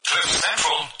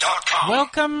BlackLife.com.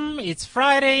 Welcome. It's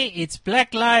Friday. It's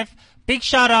Black Life. Big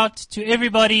shout out to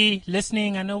everybody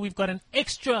listening. I know we've got an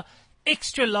extra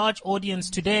large audience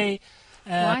today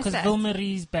because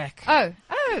Vilmarie's back. Oh,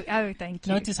 thank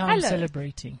you. Notice how I'm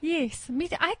celebrating. Yes.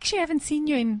 I actually haven't seen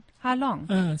you in how long?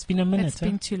 It's been a minute. It's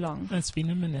been too long. It's been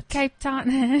a minute. Cape Town.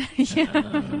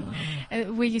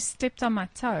 Where you stepped on my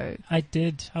toe. I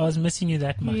did. I was missing you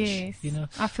that much. Yes. You know.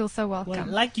 I feel so welcome. Well,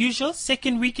 like usual,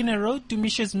 second week in a row,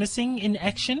 Dumisha's missing in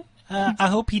action. I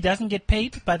hope he doesn't get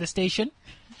paid by the station.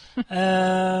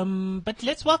 But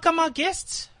let's welcome our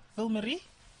guests. Vilmarie.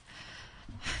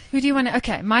 Who do you want to...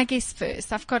 Okay, my guest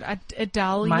first. I've got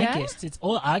Adele My here. guests. It's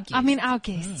all our guests. I mean, our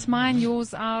guests. Mine,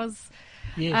 yours, ours.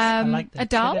 Yes, I like that.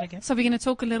 Adele. Say that again. So we're going to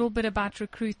talk a little bit about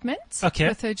recruitment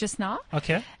with her just now.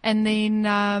 Okay. And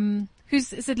then,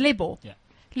 is it Lebo? Yeah.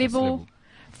 Lebo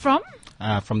from?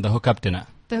 From the hookup dinner.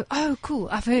 Oh, cool.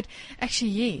 I've heard.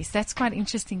 Actually, yes, that's quite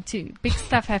interesting too. Big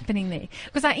stuff happening there.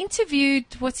 Because I interviewed,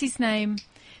 what's his name?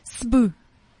 Sbu.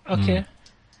 Okay.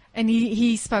 And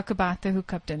he spoke about the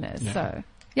hookup dinners. Yeah. So,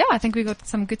 yeah, I think we got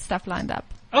some good stuff lined up.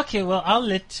 Okay, well, I'll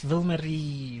let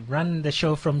Vilmarie run the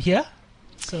show from here.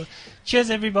 So, cheers,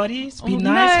 everybody. It's been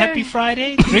nice. No. Happy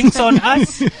Friday. Drinks on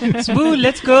us. Sbu,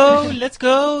 let's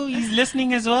go. He's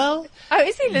listening as well. Oh,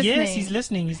 is he listening? Yes, he's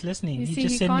listening. You he see,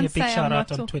 just he sent me a can't big say shout I'm out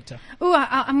not on Twitter. Oh,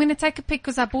 I'm going to take a pic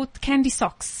because I bought candy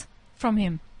socks from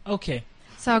him. Okay.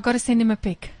 So I've got to send him a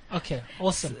pic. Okay,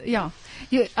 awesome. Yeah.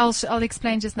 I'll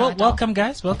explain just now. Well, welcome,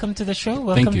 guys. Welcome to the show.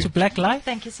 Welcome you. to Black Life.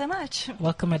 Thank you so much.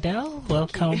 Welcome, Adele.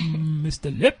 Welcome,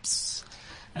 Mr. Lips.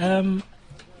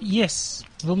 Yes,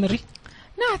 Vilmarie.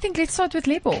 No, I think let's start with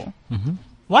Lebo.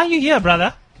 Why are you here,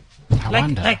 brother? I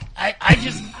wonder.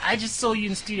 I just saw you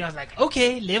in studio. I was like,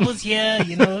 okay, Lebo's here,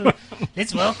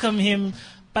 let's welcome him.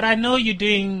 But I know you're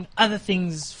doing other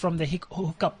things from the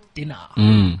hookup dinner.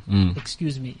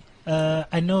 Excuse me.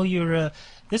 I know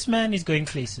this man is going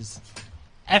places.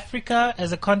 Africa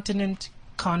as a continent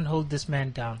can't hold this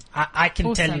man down. I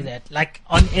can tell you that. Like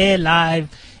on air, live,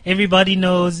 everybody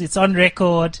knows, it's on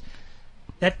record.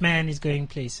 That man is going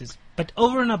places. But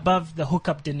over and above the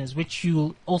hookup dinners, which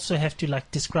you'll also have to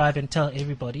describe and tell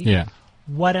everybody. Yeah.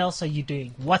 What else are you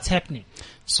doing? What's happening?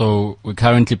 So we're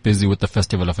currently busy with the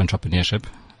Festival of Entrepreneurship.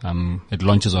 It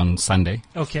launches on Sunday.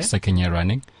 Okay. Second year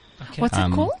running. Okay. What's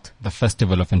it called? The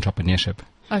Festival of Entrepreneurship.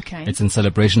 Okay. It's in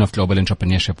celebration of Global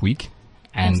Entrepreneurship Week.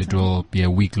 And Awesome. it will be a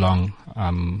week-long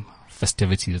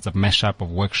festivity. It's a mashup of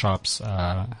workshops,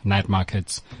 night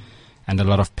markets, and a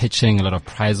lot of pitching, a lot of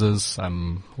prizes.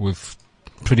 We've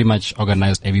pretty much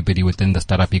organized everybody within the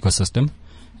startup ecosystem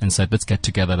and said, let's get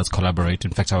together, let's collaborate. In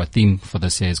fact, our theme for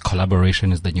this year is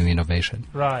collaboration is the new innovation.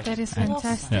 Right. That is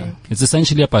fantastic. Yeah. It's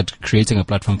essentially about creating a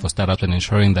platform for startups and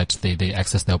ensuring that they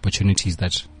access the opportunities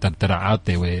that are out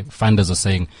there where funders are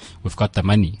saying, we've got the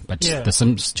money, but there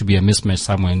seems to be a mismatch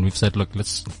somewhere. And we've said, look,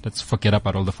 let's forget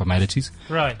about all the formalities.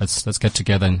 Right. Let's get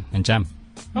together and jam.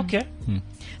 Okay.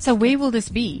 So where will this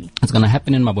be? It's going to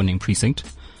happen in Maboning Precinct.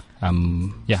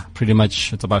 Pretty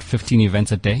much it's about 15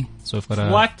 events a day. So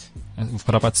we've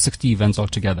got about 60 events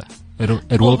altogether.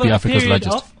 It will be Africa's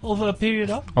largest. Over a period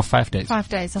of? 5 days. 5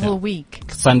 days, a whole week.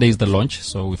 Sunday is the launch,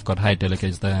 so we've got high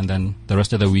delegates there, and then the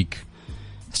rest of the week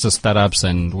it's just startups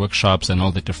and workshops and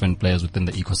all the different players within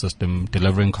the ecosystem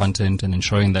delivering content and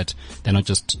ensuring that they're not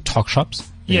just talk shops.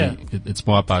 It's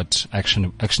more about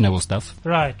actionable stuff.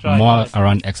 Right. More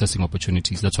around accessing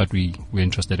opportunities. That's what we're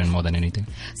interested in more than anything.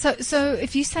 So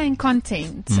if you're saying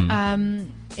content,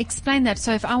 explain that.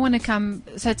 So if I want to come,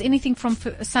 so it's anything from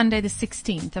Sunday the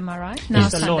 16th, am I right? No,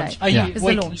 It's the Sunday. launch. It's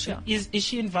the launch, yeah. Is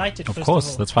she invited? Of first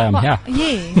course, all? that's why I'm here.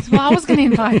 Yes. Well, I was going to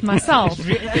invite myself.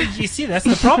 You see, that's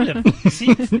the problem.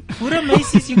 See, Pura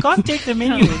Macy's, you can't take the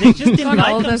menu. They just Can't invite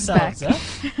hold us themselves. back.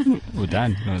 Huh? We're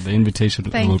done. The invitation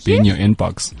Thank will be in you. your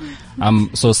inbox.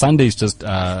 So Sunday is just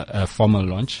a formal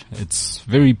launch. It's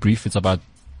very brief. It's about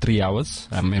 3 hours.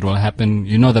 It will happen.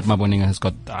 You know that Maboninga has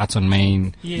got Arts on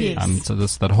Main. Yes. So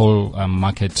there's that whole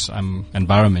market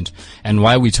environment. And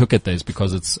why we took it there is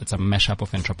because it's a mashup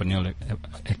of entrepreneurial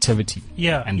activity.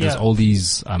 Yeah. And there's all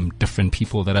these different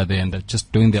people that are there and they're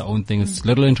just doing their own thing. It's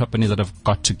little entrepreneurs that have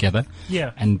got together.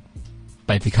 Yeah. And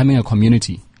by becoming a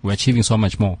community, we're achieving so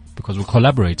much more because we're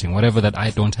collaborating. Whatever that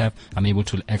I don't have, I'm able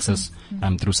to access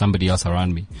through somebody else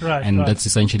around me. Right, and right. that's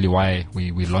essentially why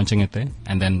we're launching it there.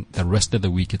 And then the rest of the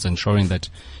week, it's ensuring that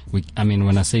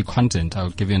when I say content,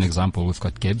 I'll give you an example. We've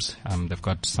got Gibbs. They've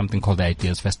got something called the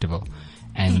Ideas Festival.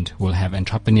 And we'll have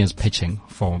entrepreneurs pitching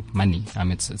for money.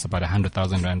 It's about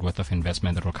 100,000 rand worth of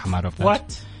investment that will come out of that.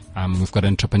 What? We've got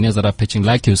entrepreneurs that are pitching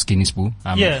like your Skinny Spoo.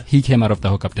 Yeah. He came out of the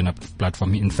Hookup Dinner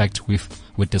platform. In fact, we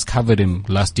discovered him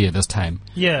last year this time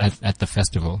at the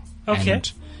festival. Okay.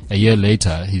 And a year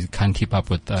later, he can't keep up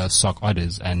with SOC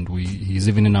orders, and he's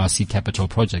even in our Seed Capital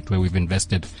project where we've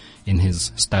invested in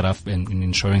his startup and in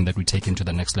ensuring that we take him to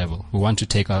the next level. We want to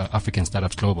take our African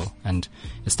startups global, and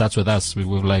it starts with us. We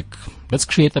were like, let's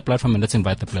create the platform and let's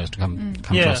invite the players to come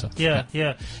closer.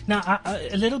 Yeah. Now,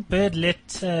 a little bird let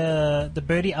the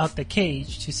birdie out the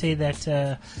cage to say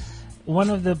that one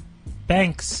of the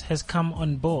banks has come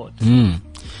on board.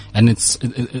 And it's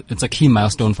a key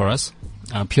milestone for us.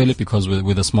 Purely because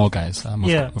we're the small guys.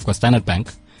 We've got Standard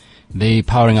Bank. They're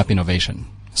powering up innovation.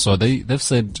 So they've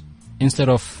said, instead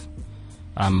of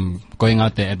going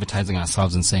out there advertising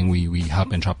ourselves and saying we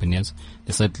help entrepreneurs,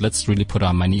 they said, let's really put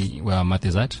our money where our mouth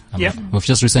is at. We've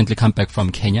just recently come back from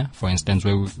Kenya, for instance,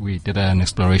 where we did an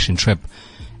exploration trip.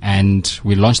 And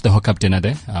we launched the Hookup Dinner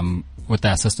there with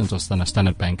the assistance of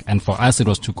Standard Bank. And for us, it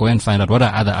was to go and find out what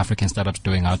are other African startups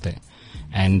doing out there.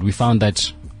 And we found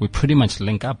that we pretty much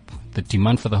link up. The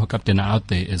demand for the Hookup Dinner out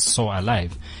there is so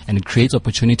alive, and it creates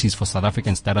opportunities for South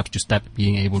African startups to start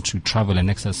being able to travel and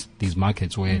access these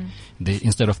markets where they,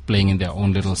 instead of playing in their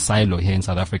own little silo here in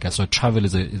South Africa. So travel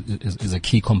is a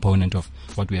key component of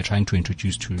what we are trying to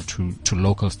introduce to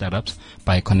local startups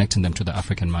by connecting them to the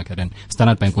African market. And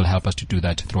Standard Bank will help us to do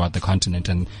that throughout the continent.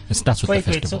 And it starts with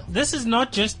the festival. So this is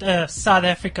not just a South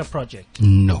Africa project.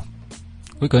 No,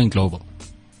 we're going global.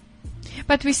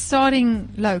 But we're starting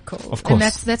local. Of course.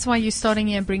 And that's why you're starting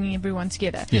here and bringing everyone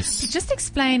together. Yes. So just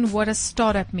explain what a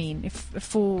startup mean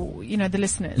for the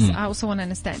listeners. I also want to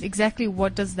understand exactly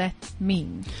what does that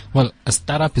mean. Well, a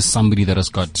startup is somebody that has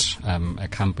got a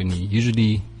company,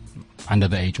 usually under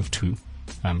the age of 2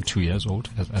 years old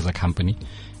as a company.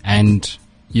 And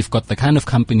you've got the kind of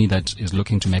company that is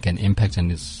looking to make an impact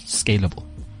and is scalable.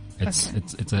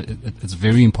 It's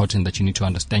very important that you need to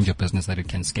understand your business, that it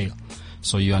can scale.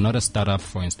 So you are not a startup,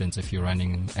 for instance, if you're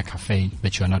running a cafe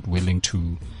that you are not willing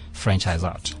to franchise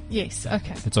out. Yes,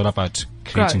 okay. It's all about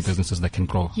creating Growth. businesses that can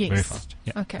grow very fast.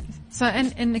 Yeah. Okay. So,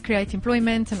 and create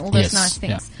employment and all those nice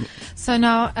things. Yeah. So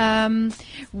now,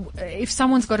 if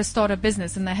someone's got to start a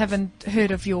business and they haven't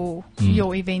heard of your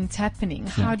event happening,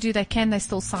 can they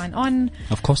still sign on?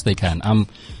 Of course they can.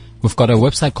 We've got a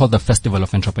website called the Festival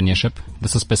of Entrepreneurship.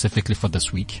 This is specifically for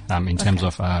this week, in terms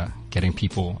of getting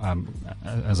people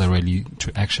as a rally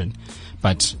to action.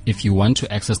 But if you want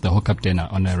to access the Hookup Dinner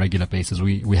on a regular basis,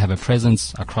 we have a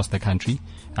presence across the country.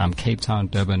 Cape Town,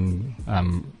 Durban,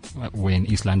 we're in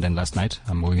East London last night,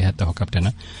 where we had the Hookup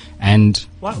Dinner. And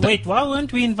why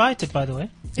weren't we invited, by the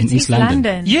way? In It's East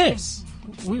London. Yes.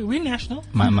 We're national.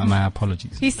 My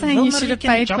apologies. He's saying you should have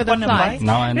paid for the flight.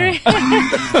 Now I know.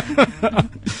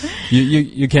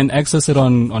 You can access it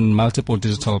on multiple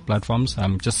digital platforms.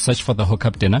 Just search for the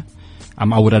Hookup Dinner.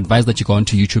 I would advise that you go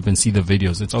onto YouTube and see the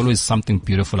videos. It's always something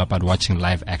beautiful about watching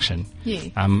live action. Yeah.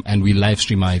 And we live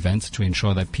stream our events to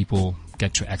ensure that people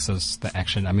get to access the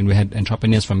action. I mean, we had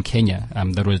entrepreneurs from Kenya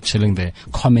that were chilling there,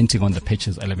 commenting on the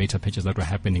elevator pitches that were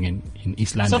happening in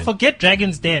East London. So forget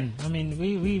Dragon's Den. I mean,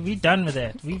 we done with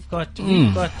that. We've got.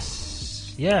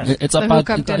 Yeah. It's about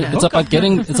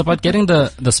getting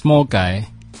the small guy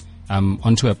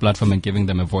onto a platform and giving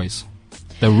them a voice.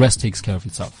 The rest takes care of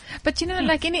itself. But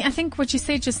I think what you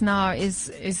said just now is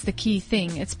the key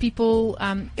thing. It's people,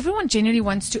 everyone generally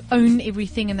wants to own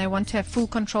everything and they want to have full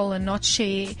control and not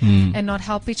share and not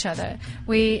help each other.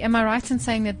 Am I right in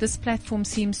saying that this platform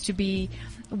seems to be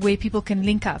where people can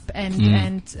link up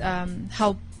and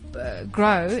help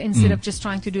grow instead of just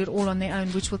trying to do it all on their own,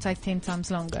 which will take 10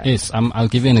 times longer? Yes, I'll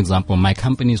give you an example. My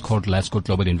company is called Life's Good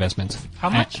Global Investments.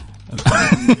 How much?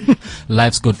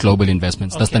 Life's Good Global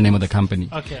Investments. That's the name of the company.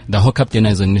 Okay. The Hookup Dinner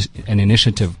is an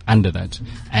initiative under that.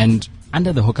 And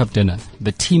under the Hookup Dinner,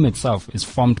 the team itself is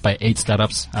formed by 8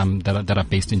 startups that are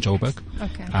based in Joburg.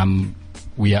 Okay.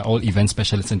 We are all event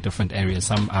specialists in different areas.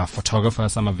 Some are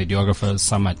photographers, some are videographers,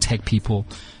 some are tech people.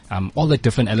 All the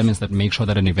different elements that make sure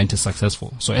that an event is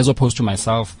successful. So as opposed to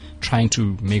myself trying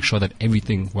to make sure that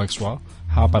everything works well,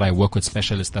 how about I work with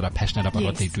specialists that are passionate about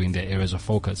what they do in their areas of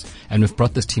focus? And we've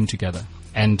brought this team together.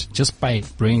 And just by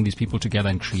bringing these people together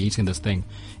and creating this thing,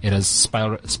 it has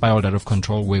spiraled out of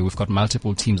control where we've got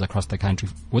multiple teams across the country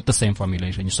with the same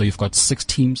formulation. So you've got 6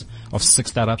 teams of 6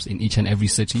 startups in each and every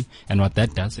city. And what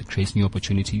that does, it creates new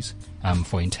opportunities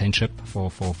for internship,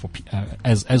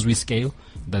 as we scale.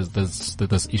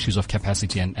 There's issues of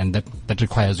capacity and that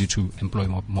requires you to employ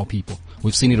more people.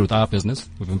 We've seen it with our business.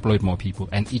 We've employed more people,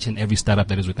 and each and every startup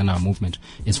that is within our movement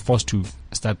is forced to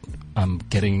start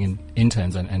getting in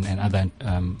interns and other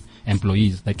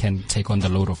employees that can take on the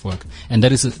load of work. And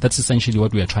that's essentially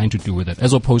what we are trying to do with it,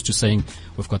 as opposed to saying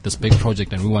we've got this big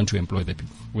project and we want to employ the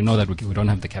people. We know that we don't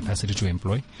have the capacity to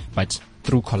employ, but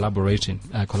through collaborating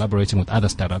with other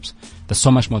startups, there's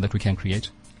so much more that we can create,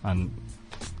 and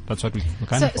that's what we're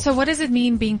kind of. So what does it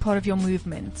mean being part of your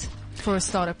movement for a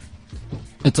startup?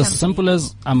 It's as simple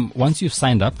as once you've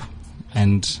signed up,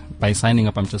 and by signing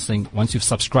up, I'm just saying once you've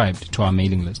subscribed to our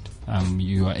mailing list,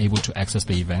 you are able to access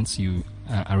the events. You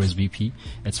RSVP.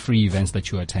 It's free events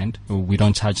that you attend. We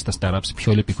don't charge the startups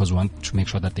purely because we want to make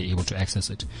sure that they're able to access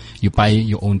it. You buy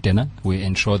your own dinner. We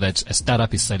ensure that a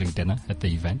startup is selling dinner at the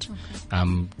event.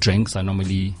 Okay. Drinks are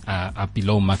normally are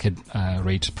below market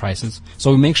rate prices.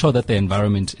 So we make sure that the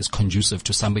environment is conducive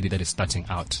to somebody that is starting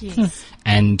out. Yes.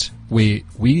 And we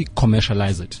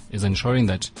commercialize it, is ensuring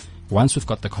that once we've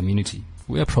got the community,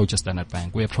 we approach a Standard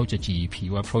Bank, we approach a GEP,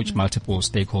 we approach multiple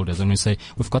stakeholders, and we say,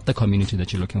 we've got the community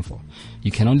that you're looking for.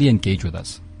 You can only engage with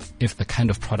us if the kind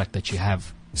of product that you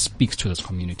have speaks to this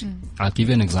community. I'll give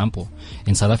you an example.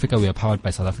 In South Africa, we are powered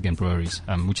by South African Breweries,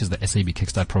 which is the SAB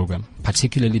Kickstart program,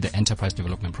 particularly the Enterprise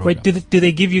Development Program. Wait, do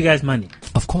they give you guys money?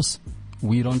 Of course.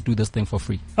 We don't do this thing for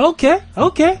free. Okay.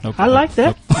 I like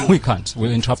that. We can't.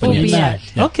 We're entrepreneurs. Yeah.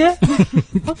 Okay.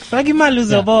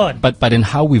 But in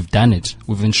how we've done it,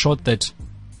 we've ensured that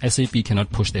SAP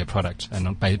cannot push their product,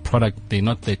 and by product, they're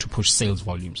not there to push sales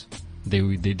volumes. They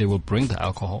will bring the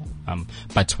alcohol,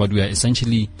 but what we are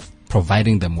essentially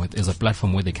providing them with is a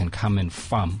platform where they can come and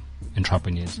farm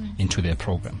entrepreneurs into their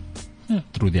program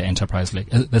through their enterprise.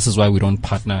 This is why we don't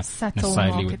partner subtle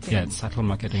necessarily marketing. with subtle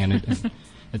marketing and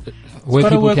where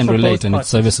people can relate, and it's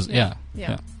services. Yeah.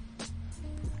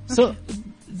 So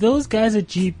those guys at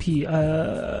GP,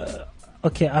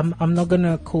 okay, I'm not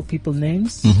gonna call people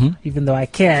names, even though I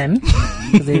can.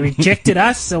 They rejected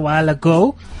us a while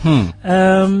ago.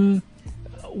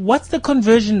 What's the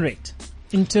conversion rate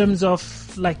in terms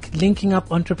of like linking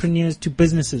up entrepreneurs to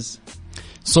businesses?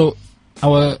 So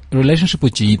our relationship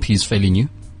with GEP is fairly new.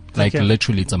 Like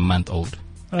literally it's a month old.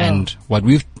 And what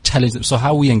we've challenged them, so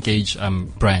how we engage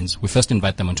brands, we first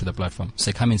invite them onto the platform.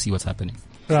 Say, come and see what's happening.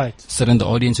 Right. Sit in the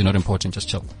audience, you're not important, just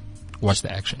chill. Watch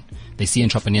the action. They see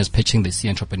entrepreneurs pitching, they see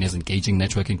entrepreneurs engaging,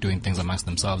 networking, doing things amongst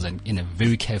themselves, and in a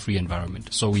very carefree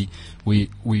environment. So we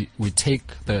take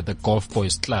the Golf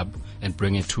Boys Club and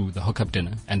bring it to the hookup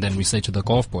dinner, and then we say to the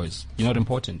Golf Boys, you're not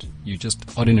important. You're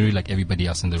just ordinary like everybody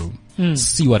else in the room.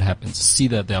 See what happens. See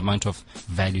the amount of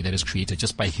value that is created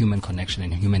just by human connection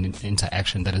and human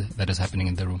interaction that is happening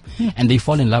in the room. And they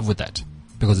fall in love with that.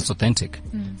 Because it's authentic.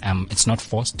 It's not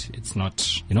forced. It's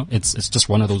not, it's just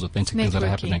one of those authentic things that are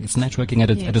happening. It's networking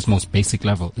at its most basic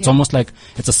level. It's almost like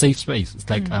it's a safe space. It's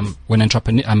like, when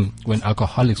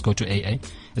alcoholics go to AA,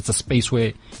 it's a space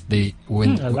where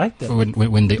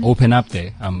when they open up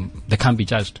there, they can't be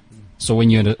judged. So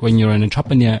when you're an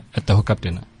entrepreneur at the hookup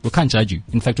dinner, we can't judge you.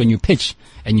 In fact, when you pitch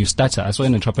and you stutter, I saw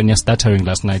an entrepreneur stuttering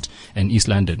last night in East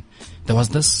London. There was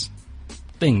this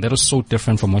thing that was so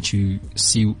different from what you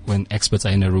see when experts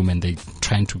are in a room and they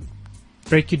trying to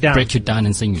break you down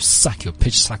and saying you suck, your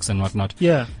pitch sucks and whatnot.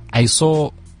 Yeah. I saw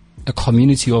a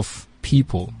community of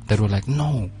people that were like,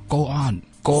 no, go on.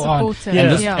 Supportive.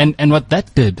 And what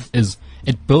that did is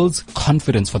it builds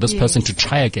confidence for this person to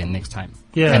try again next time.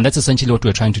 Yeah. And that's essentially what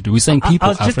we're trying to do. We're saying people. I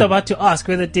was just about to ask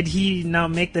whether did he now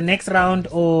make the next round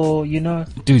or,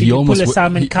 Dude, did you pull a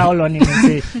Simon Cowell on him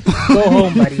and say, go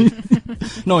home, buddy.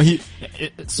 No,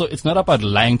 so it's not about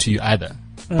lying to you either,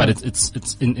 but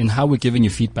it's in how we're giving you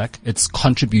feedback. It's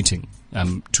contributing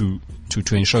to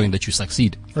ensuring that you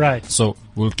succeed. Right. So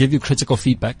we'll give you critical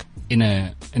feedback in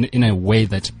a way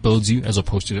that builds you as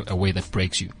opposed to a way that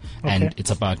breaks you. Okay. And it's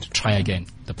about try again.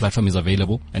 The platform is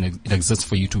available and it exists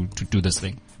for you to do this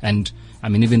thing. And I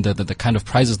mean, even the kind of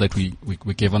prizes that we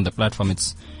give on the platform,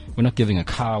 we're not giving a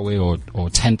car away or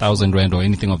 10,000 rand or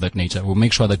anything of that nature. We'll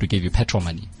make sure that we give you petrol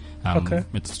money.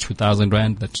 It's 2,000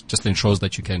 rand. That just ensures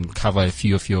that you can cover a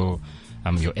few of your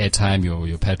airtime,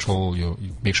 your petrol, you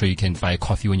make sure you can buy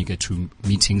coffee when you get to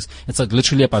meetings. It's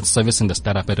literally about servicing the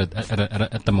startup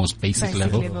at the most basic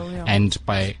level. And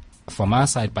from our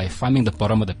side, by farming the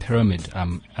bottom of the pyramid,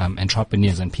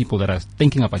 entrepreneurs and people that are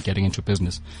thinking about getting into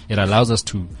business, it allows us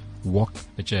to walk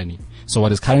the journey. So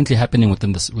what is currently happening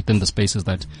within the space is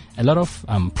that a lot of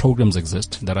programs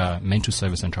exist that are meant to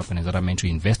service entrepreneurs, that are meant to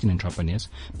invest in entrepreneurs,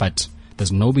 but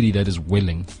there's nobody that is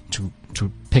willing to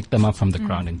pick them up from the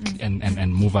ground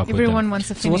and move up with them. Everyone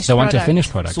wants a finished product. They want a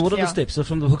finished product. So what are the steps? So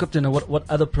from the hookup dinner, what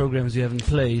other programs do you have in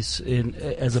place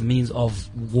as a means of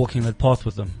walking that path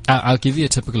with them? I'll give you a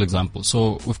typical example.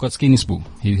 So we've got Skinny Spoo.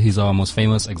 He's our most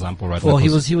famous example right now. Well, he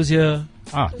was here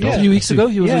Ah, Yeah. A few weeks ago,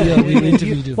 he was we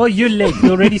interviewed him. Well, you're late. We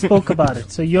already spoke about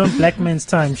it. So you're on black man's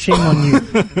time. Shame on you.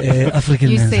 African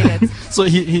You man. said it. So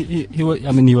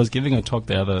he was giving a talk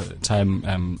the other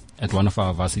time at one of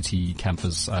our varsity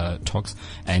campus talks,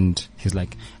 and he's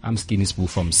like, "I'm Skinny Spoo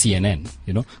from CNN,"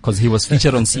 because he was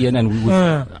featured on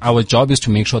CNN. Our job is to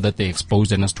make sure that they're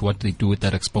exposed, and as to what they do with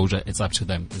that exposure, it's up to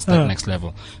them. It's that next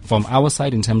level. From our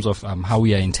side, in terms of how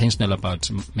we are intentional about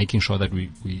making sure that we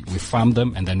farm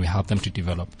them and then we help them to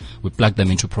develop. We plug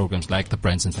them into programs like the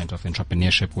Branson Center of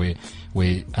Entrepreneurship, where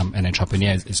an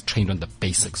entrepreneur is trained on the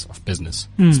basics of business.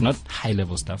 It's not high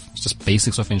level stuff. It's just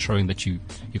basics of ensuring that you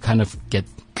kind of get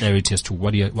clarity as to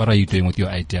what are you doing with your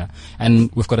idea.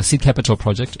 And we've got a seed capital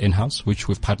project in-house, which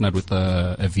we've partnered with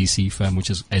a VC firm, which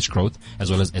is Edge Growth,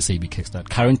 as well as SAB Kickstart.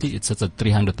 Currently, it sits at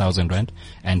 300,000 rand,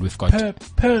 and we've got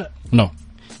no.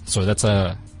 So that's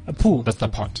a pool. That's the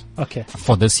pot. Okay.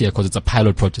 For this year, because it's a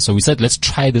pilot project. So we said, let's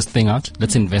try this thing out.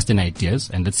 Let's invest in ideas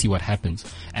and let's see what happens.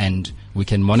 And we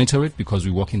can monitor it because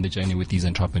we walk in the journey with these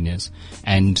entrepreneurs.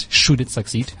 And should it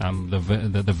succeed,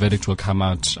 the verdict will come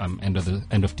out end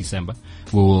of December.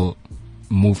 We will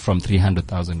move from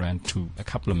 300,000 rand to a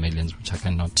couple of millions, which I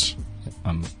cannot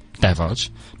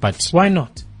divulge. But why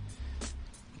not?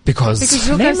 Because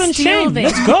you'll go Name and steal shame. them.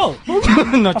 Let's go.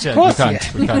 not yet. course,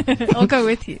 We can't. I'll go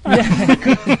with you.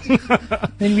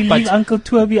 Then we leave Uncle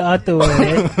Toby out the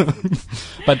way.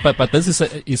 But this is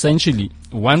essentially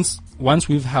once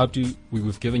we've helped you,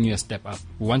 we've given you a step up.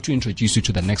 We want to introduce you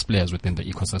to the next players within the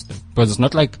ecosystem, because it's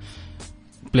not like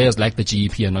players like the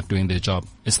GEP are not doing their job.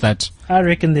 It's that I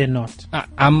reckon they're not.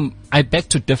 I beg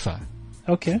to differ.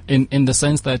 Okay. In the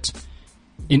sense that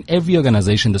in every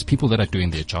organization there's people that are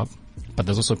doing their job, but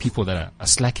there's also people that are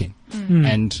slacking.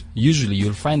 And usually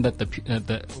you'll find that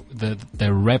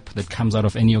the rep that comes out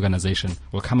of any organization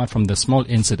will come out from the small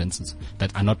incidences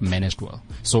that are not managed well.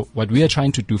 So what we are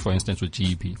trying to do, for instance, with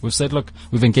GEP, we've said, look,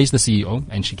 we've engaged the CEO,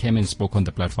 and she came and spoke on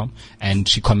the platform, and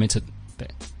she committed there.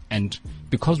 And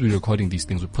because we're recording these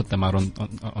things, we put them out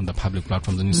on the public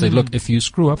platforms, and you say, look, if you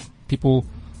screw up, people,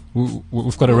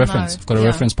 we've got a reference. We've got a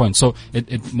reference point. So it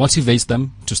motivates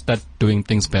them to start doing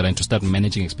things better and to start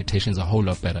managing expectations a whole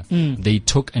lot better. They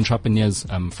took entrepreneurs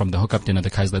from the hookup dinner, the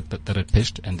guys that had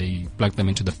pitched, and they plugged them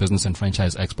into the Business and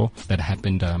Franchise Expo that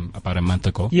happened about a month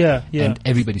ago. Yeah. And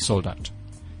everybody sold out.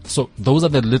 So those are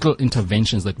the little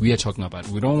interventions that we are talking about.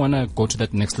 We don't want to go to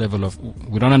that next level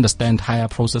we don't understand higher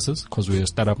processes because we're a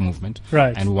startup movement.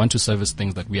 Right. And we want to service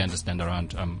things that we understand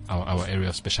around our area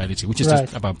of speciality, which is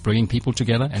just about bringing people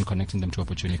together and connecting them to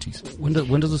opportunities. When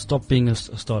does it stop being a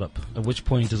startup? At which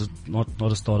point is it not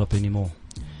a startup anymore?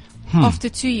 After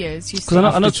 2 years, you Because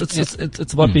I know said.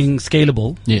 it's about being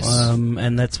scalable. Yes.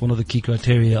 And that's one of the key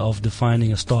criteria of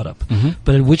defining a startup.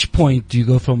 But at which point do you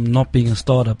go from not being a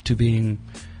startup to being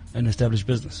an established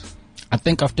business? I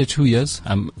think after 2 years,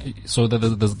 so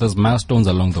there's milestones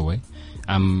along the way.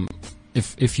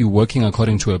 If you're working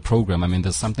according to a program, I mean,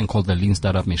 there's something called the Lean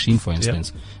Startup Machine, for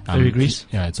instance. Very agrees.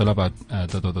 Yeah, it's all about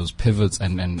those pivots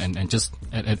and just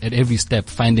at every step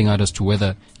finding out as to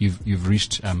whether you've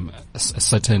reached a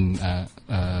certain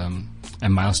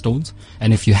milestones,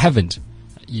 and if you haven't,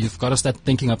 you've got to start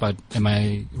thinking about, have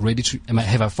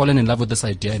I fallen in love with this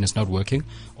idea and it's not working,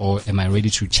 or am I ready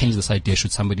to change this idea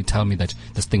should somebody tell me that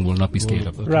this thing will not be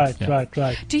scalable?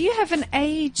 Right. Do you have an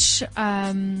age,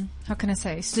 how can I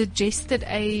say, suggested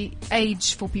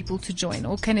age for people to join,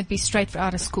 or can it be straight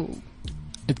out of school?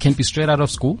 It can be straight out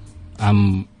of school.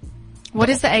 What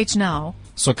is the age now?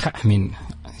 So, I mean,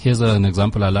 here's an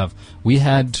example I love.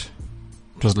 It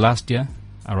was last year,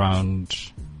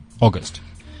 around August.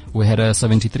 We had a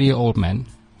 73-year-old man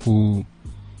who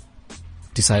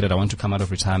decided, I want to come out of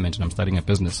retirement and I'm starting a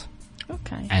business.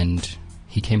 Okay. And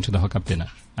he came to the hookup dinner.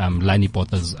 Lani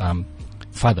Botha's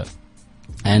father.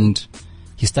 And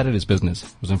he started his business. He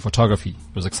was in photography. He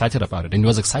was excited about it. And he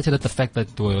was excited at the fact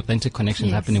that there were authentic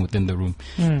connections happening within the room.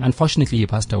 Unfortunately, he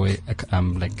passed away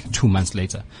like 2 months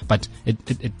later. But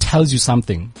it tells you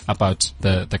something about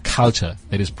the culture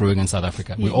that is brewing in South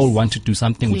Africa. We all want to do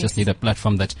something. We just need a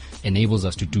platform that enables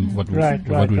us to do what we're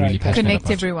really passionate Connect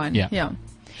about. everyone. Yeah.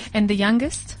 And the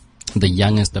youngest? The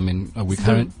youngest, I mean,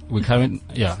 Spoo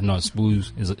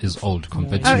is old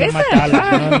compared to. Oh, is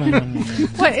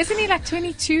it? What, isn't he like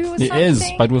 22 or something? It is,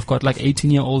 but we've got like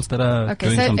 18-year-olds that are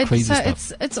doing some crazy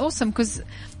stuff. It's awesome because,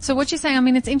 so what you're saying, I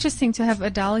mean, it's interesting to have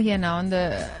Adele here now on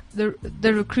the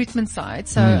recruitment side.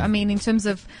 So, I mean, in terms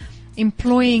of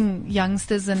employing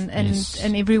youngsters and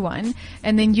everyone,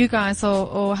 and then you guys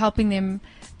are helping them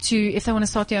if they want to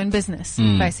start their own business,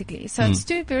 basically. So it's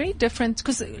two very different,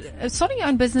 because starting your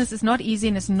own business is not easy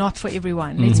and it's not for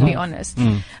everyone, let's be honest.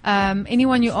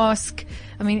 Anyone you ask,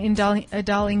 I mean,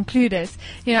 Adele included.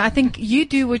 You know, I think you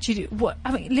do what you do.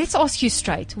 I mean, let's ask you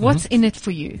straight. What's in it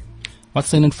for you?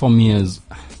 What's in it for me is,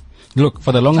 look,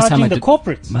 for the longest time Charging I the did.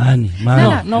 corporates. Money.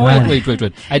 No, wait.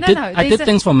 I there's did a-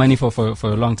 things for money for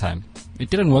a long time. It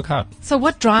didn't work out. So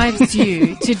what drives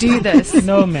you to do this?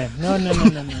 No, man. No.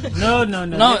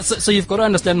 No, so you've got to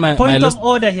understand my Point list. of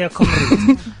order here,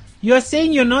 comrade. You are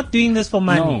saying you're not doing this for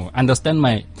money. No, understand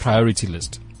my priority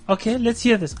list. Okay, let's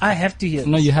hear this. I have to hear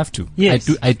No, this. you have to. Yes.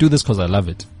 I do this because I love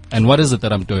it. And what is it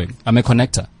that I'm doing? I'm a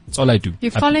connector. That's all I do.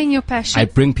 You're following your passion. I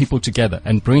bring people together,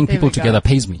 and bringing There people we go. together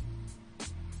pays me.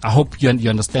 I hope you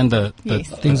understand the Yes.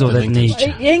 Things of that linkage.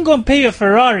 nature. You ain't gonna pay a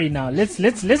Ferrari now. Let's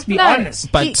be no,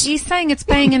 honest. But- he's saying it's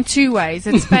paying in two ways.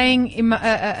 It's paying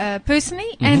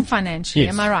personally and financially.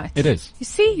 Yes, Am I right? it is. You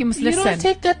see, you must You listen. don't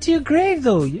take that to your grave,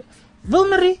 though.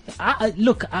 Vilmarie,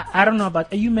 look, I don't know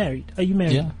about. Are you married?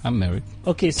 Yeah, I'm married.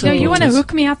 Okay, so No, you want to Yes.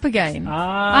 hook me up again.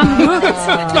 Ah, I'm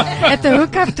hooked at the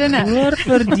hookup dinner. hoor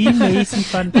vir die meisie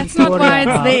van That's not why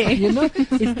Pretoria. it's there. You know,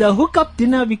 it's the hookup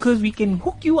dinner because we can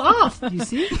hook you up. You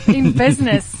see, In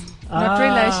business, not Ah,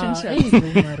 relationships. hey,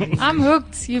 Vilmarie. I'm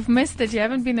hooked. You've missed it. You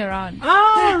haven't been around.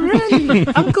 Ah, really?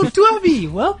 Uncle Tuabi,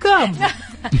 welcome.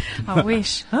 I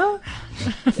wish. Huh?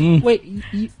 Wait,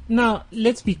 now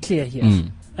let's be clear here.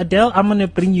 Adele, I'm gonna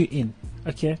bring you in.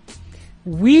 Okay,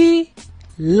 we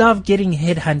love getting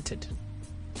headhunted,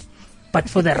 but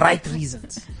for the right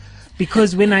reasons.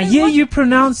 Because when I hear you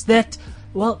pronounce that,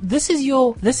 well, this is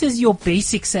your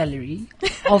basic salary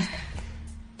of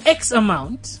X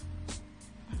amount,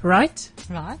 right?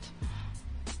 Right.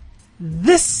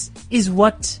 This is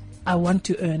what I want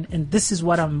to earn, and this is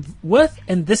what I'm worth,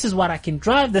 and this is what I can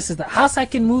drive, this is the house I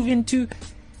can move into.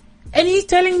 And he's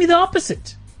telling me the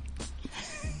opposite.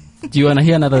 Do you want to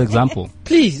hear another example?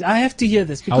 Please, I have to hear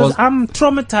this because I'm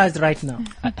traumatized right now.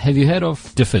 Have you heard of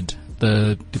DFID,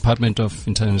 the Department of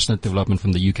International Development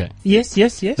from the UK? Yes.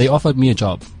 They offered me a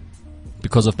job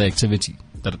because of the activity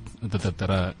that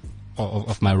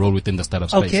of my role within the startup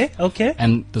space. Okay.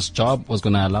 And this job was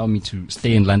going to allow me to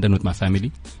stay in London with my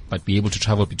family, but be able to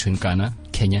travel between Ghana,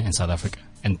 Kenya, and South Africa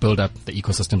and build up the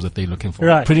ecosystems that they're looking for.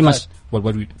 Right, Pretty right. much what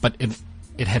we. But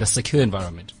it had a secure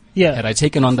environment. Yeah. Had I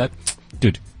taken on that,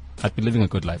 dude, I'd be living a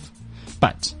good life.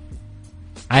 But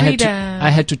I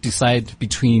had to decide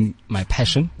between my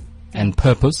passion and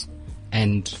purpose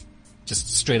and just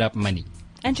straight up money.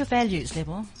 And your values,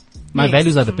 Lebo. My Yes.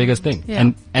 values are the biggest thing.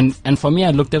 Yeah. And for me,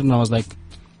 I looked at it and I was like,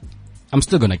 I'm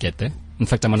still going to get there. In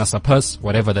fact, I'm going to surpass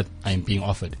whatever that I'm being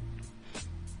offered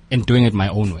and doing it my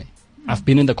own way. I've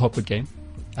been in the corporate game.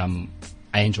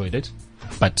 I enjoyed it,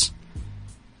 but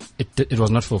it was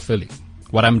not fulfilling.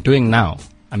 What I'm doing now,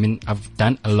 I mean, I've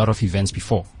done a lot of events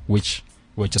before, which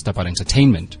were just about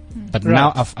entertainment. But Right.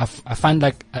 now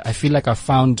I feel like I've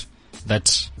found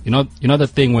that, you know the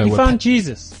thing where You we're found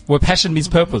Jesus. where passion meets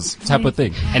purpose type of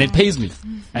thing, and it pays me,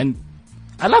 and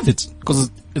I love it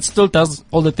because it still does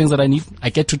all the things that I need. I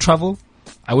get to travel.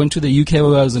 I went to the UK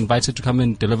where I was invited to come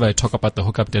and deliver a talk about the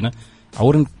hookup dinner. I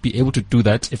wouldn't be able to do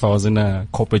that if I was in a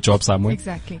corporate job somewhere.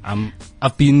 Exactly.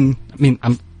 I've been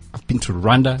to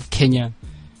Rwanda, Kenya,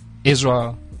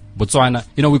 Israel, Botswana.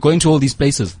 You know, we're going to all these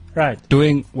places Right.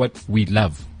 doing what we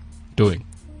love doing,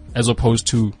 as opposed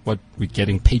to what we're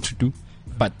getting paid to do.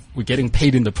 But we're getting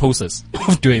paid in the process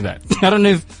of doing that. I don't know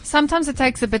if Sometimes it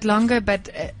takes a bit longer, but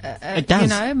It does. you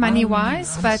know, money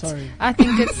wise. But sorry. I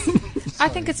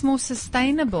think it's more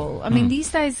sustainable. I mean, these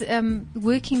days,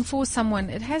 working for someone,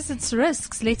 it has its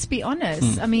risks. Let's be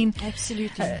honest. I mean,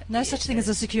 Absolutely. No such thing as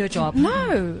a secure job.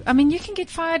 no. I mean, you can get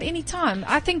fired anytime.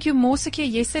 I think you're more secure.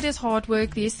 Yes, there is hard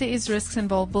work. Yes, there is risks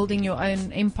involved building your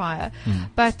own empire.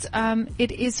 But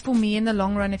it is for me in the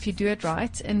long run if you do it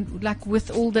right, and like with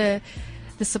all the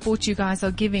support you guys are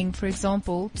giving, for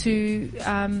example, to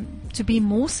be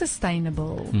more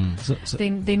sustainable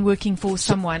than working for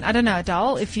someone. I don't know,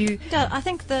 Adele, if you No, I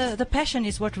think the passion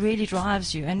is what really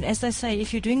drives you. And as they say,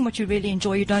 if you're doing what you really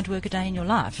enjoy, you don't work a day in your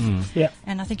life. Yeah.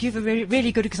 And I think you have a very,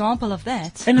 really good example of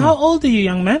that. And how old are you,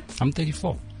 young man? I'm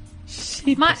 34.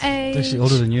 my age. Actually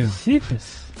older than you.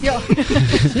 Sheepus. Yeah.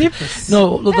 Sheepus.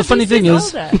 No, the funny thing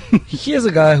is, older. here's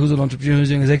a guy who's an entrepreneur who's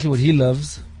doing exactly what he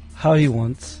loves, how he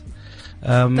wants.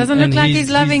 Doesn't look and like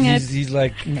he's loving it. He's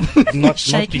like not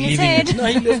Shaking his believing head. it. No,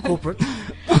 he left corporate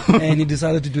and he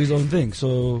decided to do his own thing.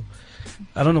 So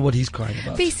I don't know what he's crying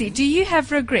about. PC, do you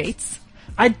have regrets?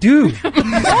 I do.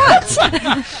 What?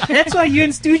 That's why you're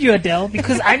in studio, Adele,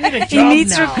 because I need a job He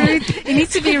needs now. He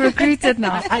needs to be recruited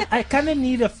now. I kind of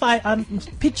need I'm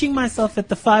pitching myself at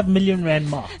the 5 million rand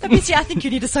mark. Bitsy, I think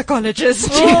you need a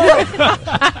psychologist.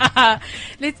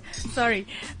 Sorry.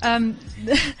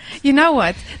 You know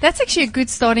what? That's actually a good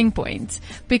starting point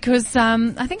because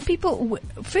I think people,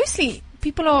 firstly,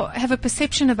 people have a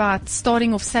perception about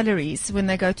starting off salaries when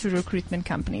they go to recruitment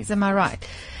companies. Am I right?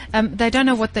 They don't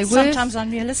know what they were. Sometimes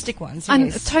unrealistic ones.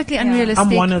 Yes. Totally Yeah. unrealistic.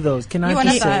 I'm one of those. Can I You're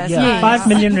just one of say, those, yeah, yeah. 5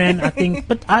 million rand, I think.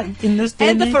 But in this day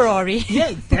And the age- Ferrari.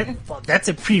 yeah, that's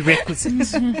a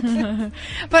prerequisite.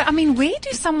 But I mean, where do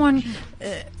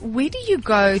you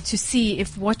go to see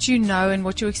if what you know and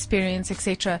what you experience,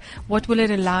 etc., what will it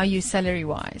allow you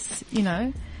salary-wise? You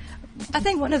know. I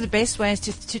think one of the best ways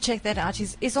to check that out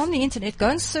is on the internet. Go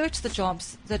and search the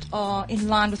jobs that are in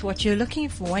line with what you're looking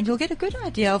for, and you'll get a good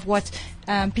idea of what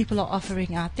people are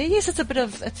offering out there. Yes, it's a bit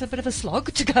of a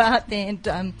slog to go out there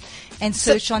and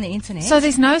search on the internet. So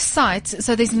there's no site,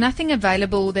 so there's nothing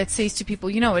available that says to people,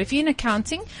 you know, if you're in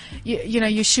accounting, you know,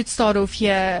 you should start off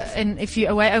here, and if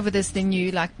you're way over this, then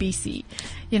you like BC.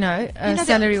 You know,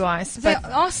 salary-wise. There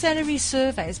are salary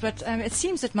surveys, but it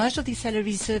seems that most of these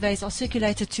salary surveys are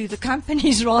circulated to the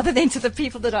companies rather than to the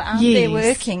people that are out there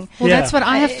working. Well, Yeah. that's what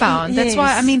I have found. That's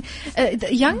why, I yes. mean,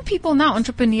 the young people now,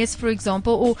 entrepreneurs, for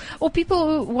example, or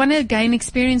people who want to gain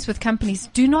experience with companies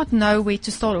do not know where to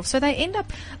start off. So they end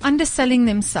up underselling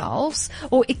themselves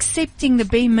or accepting the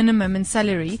bare minimum in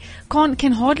salary,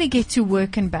 can hardly get to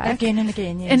work and back. Again and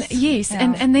again, yes. And yes,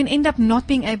 Yeah. and then end up not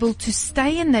being able to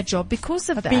stay in that job because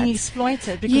of that. being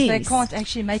exploited because they Yes. can't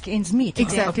actually make ends meet.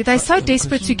 Exactly. They're so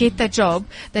desperate to get that job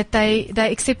that they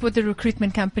accept what the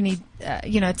recruitment company,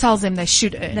 tells them they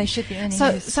should earn. They should be earning. So,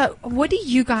 yes. so what do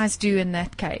you guys do in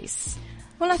that case?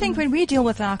 Well, I think when we deal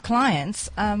with our clients,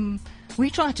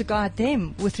 we try to guide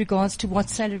them with regards to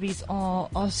what salaries are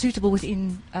suitable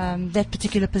within that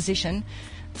particular position,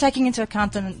 taking into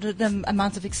account the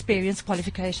amount of experience,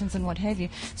 qualifications, and what have you.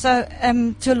 So,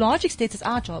 to a large extent, it's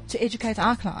our job to educate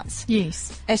our clients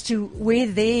Yes. as to where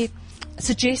their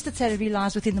suggested salary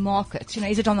lies within the market. You know,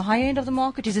 is it on the higher end of the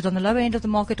market? Is it on the lower end of the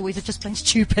market? Or is it just plain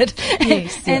stupid?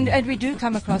 Yes. and we do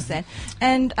come across that.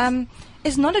 And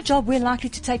it's not a job we're likely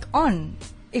to take on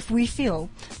if we feel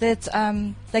that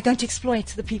they're going to exploit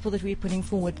the people that we're putting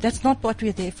forward. That's not what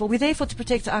we're there for. We're there to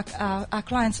protect our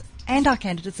clients and our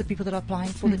candidates, the people that are applying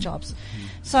for the jobs.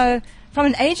 So from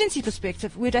an agency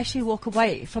perspective, we'd actually walk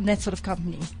away from that sort of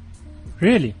company.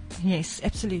 Really? Yes,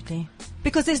 absolutely.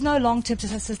 Because there's no long-term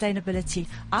sustainability.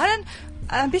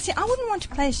 Basically, I wouldn't want to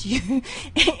place you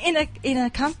in a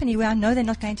company where I know they're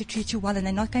not going to treat you well and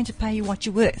they're not going to pay you what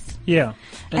you're worth. Yeah.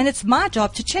 And it's my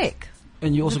job to check.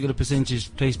 And you also get a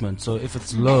percentage placement, so if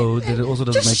it's low, then it also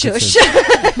doesn't Just make shush.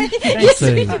 sense.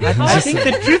 Saying. I think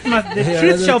the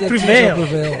truth shall prevail.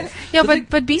 Yeah,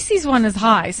 but BC's one is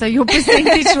high, so your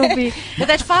percentage will be. With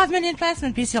that 5 million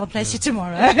placement, BC, I'll place you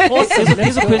tomorrow.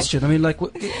 Here's a question. I mean, like,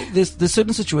 there's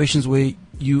certain situations where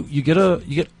you get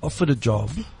offered a job,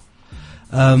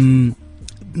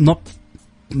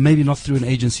 maybe not through an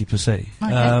agency per se.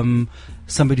 Okay.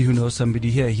 Somebody who knows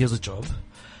somebody here. Here's a job,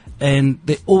 and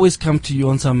they always come to you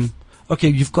on some. Okay,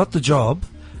 you've got the job,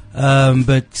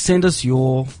 but send us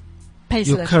your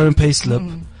current pay slip.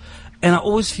 And I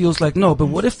always feels like, no, but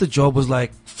what if the job was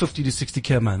like 50 to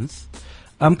 60K a month?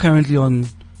 I'm currently on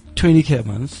 20K a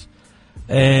month.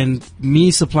 And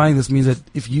me supplying this means that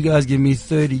if you guys give me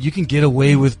 30, you can get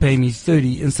away with paying me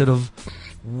 30 instead of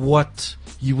what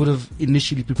you would have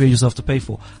initially prepared yourself to pay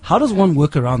for. How does one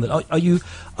work around that? Are you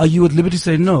at liberty to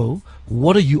say no?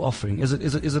 What are you offering? Is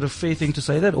it a fair thing to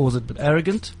say that, or is it a bit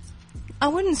arrogant? I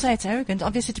wouldn't say it's arrogant.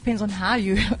 Obviously, it depends on how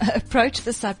you approach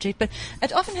the subject. But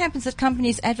it often happens that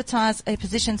companies advertise a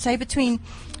position, say between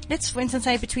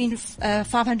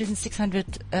 500 and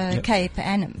 600 K per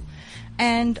annum.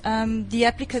 And the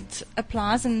applicant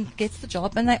applies and gets the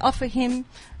job, and they offer him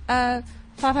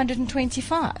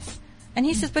 525. And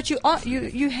he says, but you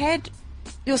had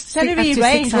your salary Up to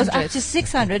range was 600. up to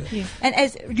 600. Yeah. And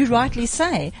as you rightly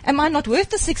say, am I not worth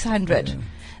the 600?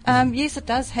 Yes, it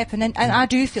does happen, and I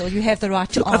do feel you have the right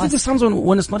to Look, I think ask. there's times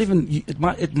when it's not even, it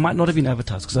might not have been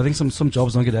advertised, because I think some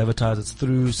jobs don't get advertised. It's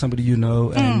through somebody you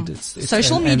know, and it's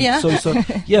Social and media. So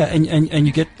yeah, and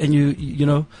you get, and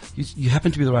you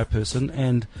happen to be the right person,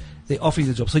 and they offer you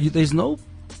the job. So there's no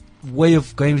way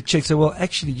of going to check. Say, well,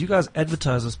 actually, you guys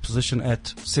advertise this position at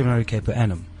 700K per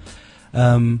annum.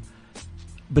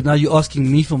 But now you're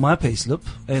asking me for my payslip,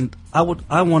 and I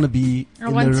want to be I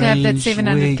in want the to have that range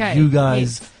 700K. where you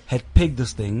guys had pegged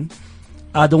this thing.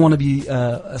 I don't want to be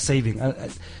a saving.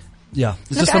 Yeah,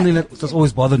 it's Look, just something that's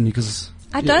always bothered me, because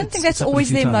I don't think that's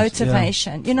always their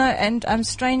motivation, you know, and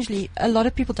strangely, a lot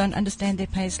of people don't understand their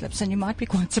pay slips, and you might be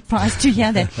quite surprised to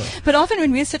hear that. But often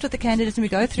when we sit with the candidates and we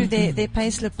go through their pay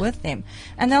slip with them,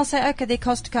 and they'll say, okay, their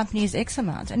cost to company is X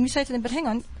amount, and we say to them, but hang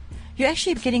on, you're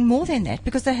actually getting more than that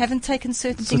because they haven't taken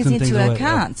certain things into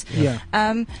account.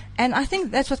 And I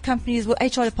think that's what companies,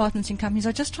 HR departments in companies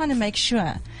are just trying to make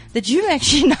sure that you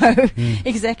actually know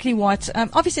exactly what,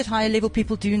 obviously at higher level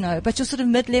people do know, but your sort of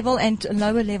mid-level and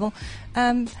lower level,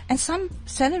 and some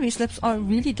salary slips are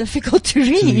really difficult to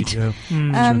read.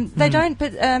 They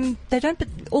don't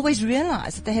always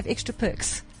realize that they have extra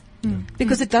perks.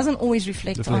 Because it doesn't always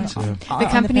reflect on the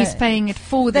company's paying it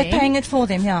for them. They're paying it for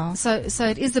them, yeah. So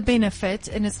it is a benefit,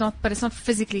 and it's not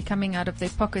physically coming out of their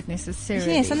pocket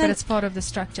necessarily. Yes, but it's part of the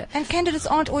structure. And candidates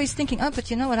aren't always thinking, oh, but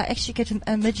you know what? I actually get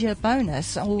a mid-year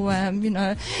bonus, or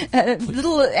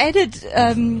little added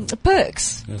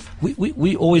perks. Yeah.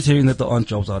 We always hearing that there aren't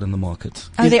jobs out in the market.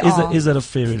 Is that a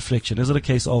fair reflection? Is it a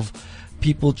case of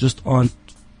people just aren't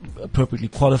appropriately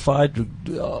qualified?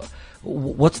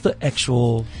 What's the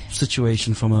actual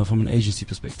situation from an agency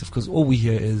perspective? Because all we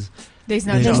hear is there's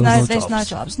no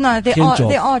jobs. No,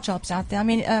 there are jobs out there. I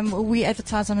mean, we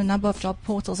advertise on a number of job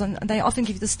portals, and they often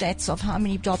give you the stats of how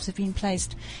many jobs have been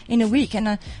placed in a week.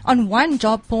 And on one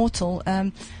job portal,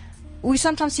 we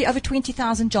sometimes see over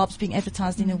 20,000 jobs being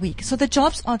advertised in a week. So the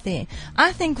jobs are there.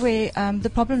 I think where the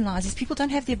problem lies is people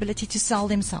don't have the ability to sell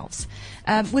themselves.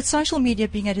 With social media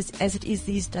being as it is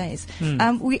these days,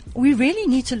 we really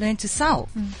need to learn to sell.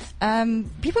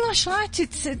 People are shy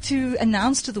to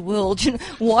announce to the world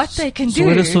what they can do. So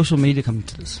where does social media come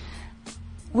into this?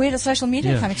 Where does social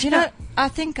media come into? You know, I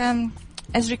think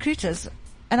as recruiters,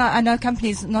 and I know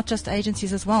companies, not just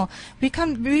agencies as well, we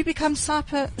become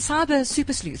cyber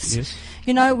super sleuths. Yes.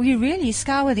 You know, we really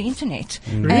scour the internet.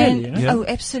 Really? Oh,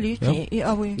 absolutely.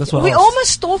 Yeah. We're almost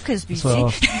stalkers,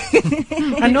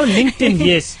 BC. I know LinkedIn,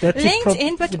 yes.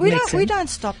 LinkedIn, but we don't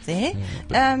stop there.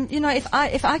 You know, if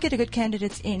I get a good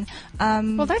candidate in,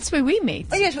 well, that's where we meet.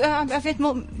 Oh yes, I've met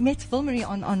Vilmarie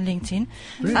on LinkedIn,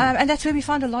 really? And that's where we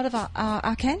find a lot of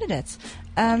our candidates.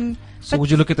 So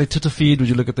would you look at their Twitter feed? Would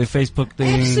you look at their Facebook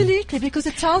thing? Absolutely, because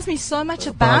it tells me so much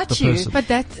about you. Person. But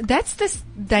that's the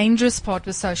dangerous part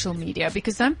with social media,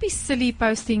 because don't be silly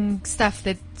posting stuff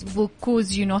that will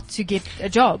cause you not to get a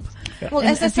job. Well,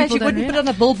 as I said, you wouldn't put it on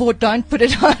a billboard, don't put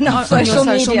it on social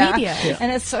media. Yeah.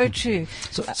 And it's so true.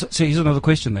 So here's another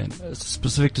question then,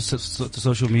 specific to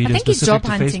social media, I think he's specific job to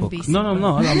hunting, Facebook.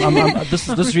 No.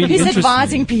 This really he's interests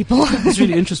advising me. people. This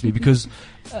really interests me because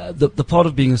the part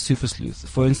of being a super sleuth,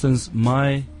 for instance,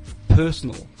 my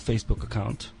personal Facebook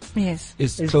account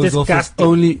is closed off with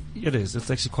only. It is. It's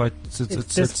actually quite. It's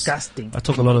disgusting. I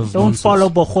talk a lot of. Don't nonsense. follow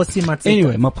Bohosi Matseka.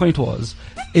 Anyway, my point was,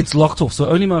 it's locked off, so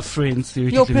only my friends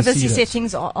theoretically your see privacy that.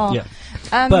 settings are. Yeah.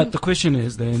 But the question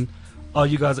is then, are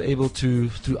you guys able to,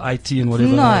 through IT and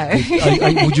whatever? No.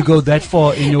 Would you go that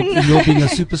far in your being a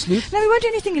super sleuth? No, we won't do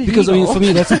anything illegal. Because I mean, for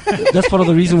me, that's part of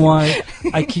the reason why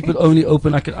I keep it only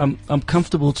open. I'm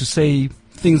comfortable to say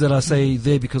things that I say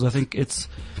there because I think it's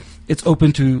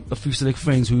open to a few select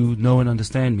friends who know and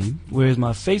understand me. Whereas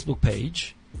my Facebook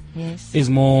page is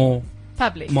more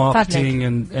public marketing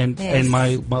and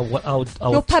my what I would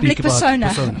your public speak about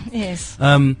persona. Yes.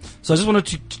 So I just wanted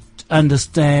to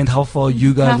understand how far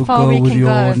you guys will go with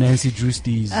your Nancy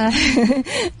Drewsties.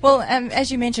 Well,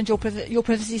 as you mentioned, your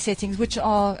privacy settings, which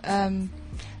are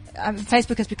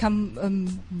Facebook has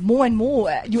become more and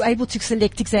more. You're able to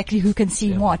select exactly who can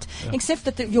see what, except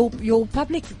that your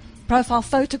public profile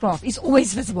photograph is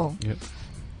always visible.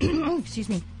 Excuse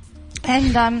me. And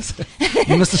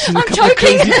you must have seen I'm a couple of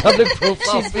crazy public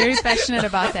profiles. She's very passionate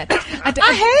about that.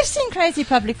 I have seen crazy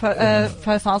public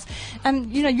profiles.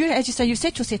 You know, as you say, you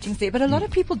set your settings there, but a lot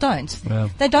of people don't. Yeah.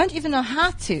 They don't even know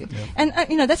how to. Yeah. And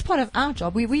you know, that's part of our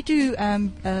job. We do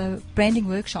branding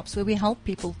workshops where we help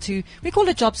people we call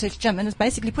it Job Search Gym, and it's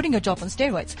basically putting your job on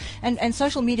steroids. And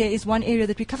social media is one area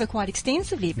that we cover quite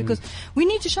extensively because we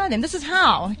need to show them this is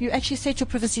how you actually set your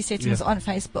privacy settings on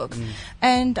Facebook.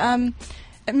 And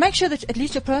make sure that at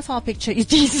least your profile picture is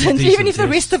decent, even if the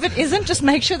rest of it isn't. Just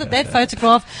make sure that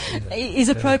photograph is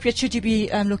appropriate should you be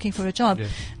looking for a job.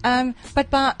 But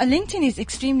LinkedIn is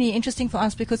extremely interesting for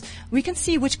us because we can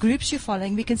see which groups you're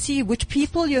following. We can see which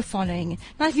people you're following.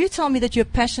 Now, if you tell me that you're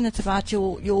passionate about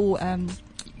your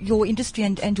industry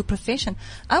and your profession,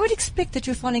 I would expect that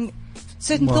you're following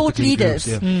certain thought leaders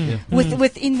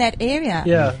within that area.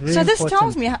 Yeah, really so this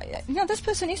tells me, this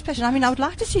person is passionate. I mean, I would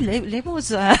like to see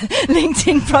Lebo's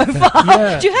LinkedIn profile.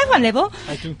 Yeah. Do you have one, Lebo?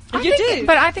 I do. You do?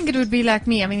 But I think it would be like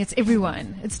me. I mean, it's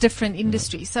everyone. It's different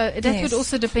industries. So that Yes. would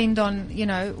also depend on,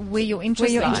 where your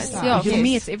interest lies. Yeah, for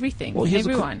me, it's everything. Well,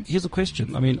 everyone. Here's a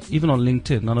question. I mean, even on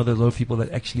LinkedIn, I know there's a lot of people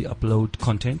that actually upload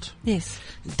content. Yes.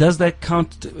 Does that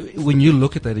count when you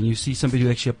look at that and you see somebody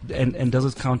who actually and does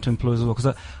it count to employees as well?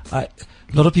 Because a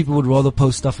lot of people would rather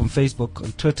post stuff on Facebook,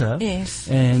 on Twitter, Yes.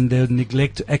 and they would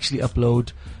neglect to actually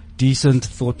upload decent,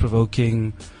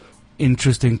 thought-provoking,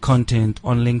 interesting content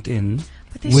on LinkedIn,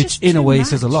 But there's which just in a too way much.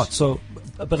 says a lot. So,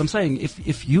 but I'm saying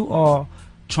if you are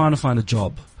trying to find a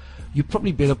job, you're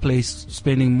probably better placed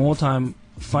spending more time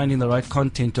finding the right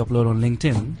content to upload on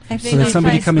LinkedIn, Absolutely. so that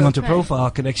somebody coming Facebook, onto right.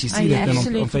 profile can actually see that then on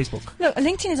Absolutely. Facebook. Look,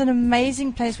 LinkedIn is an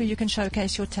amazing place where you can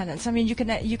showcase your talents. I mean, you can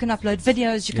upload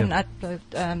videos, you can upload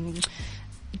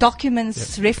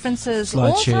documents, references, Slide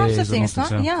all types shares of and things. all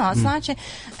things, yeah. Slide share.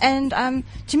 And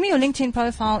to me, your LinkedIn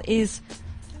profile is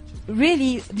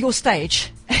really your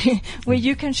stage where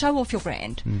you can show off your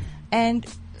brand. And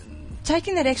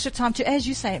taking that extra time to, as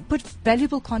you say, put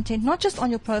valuable content, not just on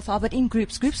your profile, but in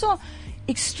groups. Groups are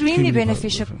extremely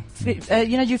beneficial.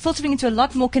 You're filtering into a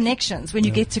lot more connections when you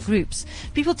get to groups.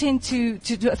 People tend to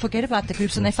forget about the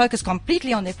groups and they focus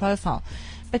completely on their profile.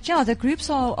 But the groups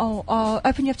are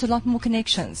open you up to a lot more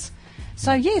connections.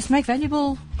 So yes, make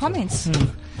valuable comments. I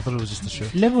thought it was just a show.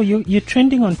 Level, you're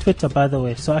trending on Twitter, by the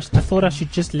way, so I thought I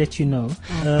should just let you know.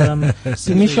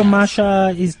 Sumisha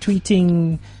Masha is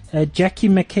tweeting Jackie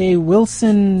McKay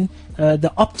Wilson,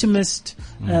 the optimist.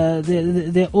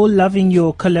 They're all loving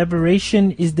your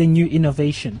collaboration is the new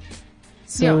innovation.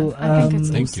 So I think it's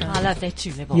Thank awesome. you. I love that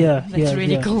too, Level. Yeah, That's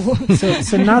really cool.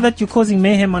 So now that you're causing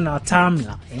mayhem on our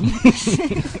timeline,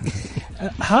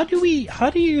 how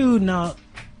do you now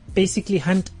basically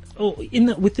hunt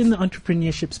within the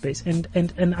entrepreneurship space? And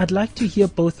I'd like to hear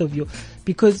both of you,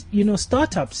 because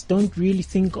startups don't really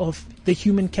think of the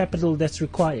human capital that's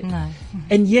required, No.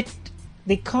 and yet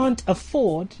they can't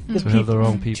afford To have the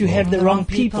wrong people. to have the wrong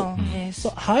people. Yes. So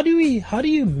how do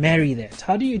you marry that?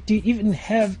 Do you even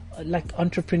have like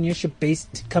entrepreneurship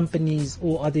based companies,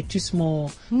 or are they too small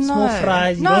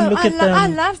fries? You don't look at them. I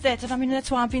love that, and I mean that's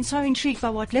why I've been so intrigued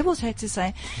by what Levels had to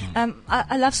say.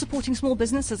 I love supporting small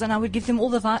businesses, and I would give them all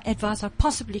the advice I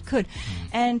possibly could.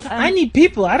 And I need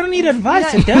people. I don't need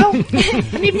advice, Adele.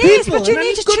 I need yes, people. but you and I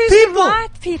need to good choose people. the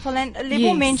right people. And Level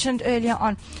Yes. mentioned earlier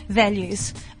on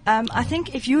values. I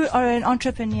think if you are an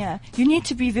entrepreneur, you need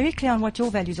to be very clear on what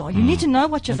your values are. You need to know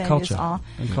what your And values culture. are.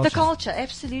 And The culture. culture,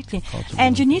 absolutely. Culture,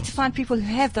 And you yeah. need to find people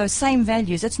who have those same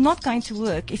values. It's not going to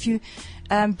work if you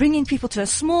bring in people to a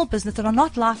small business that are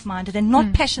not like-minded and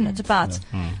not passionate about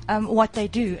what they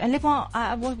do. And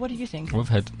Levo, what do you think? We've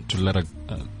had to let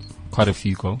quite a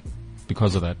few go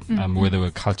because of that, where there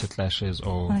were culture clashes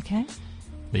or Okay.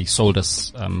 they sold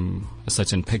us a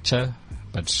certain picture,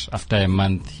 but after a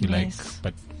month you're Yes. like,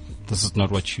 but this is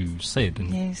not what you said,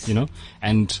 and, Yes.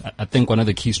 And I think one of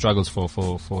the key struggles for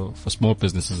small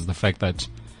businesses is the fact that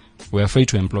we're afraid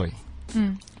to employ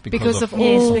Because of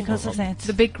Yes, all because of that.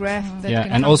 the big graph. That yeah,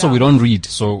 can and come also we down. don't read,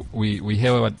 so we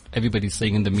hear what everybody's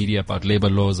saying in the media about labor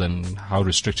laws and how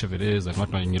restrictive it is and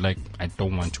whatnot, and you're like, I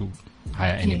don't want to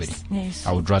hire anybody. Yes.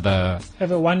 I would rather,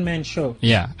 Have a one-man show.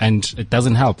 yeah, and it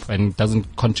doesn't help and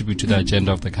doesn't contribute to the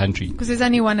agenda of the country. Because there's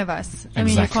only one of us. I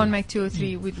mean, you Exactly. can't make two or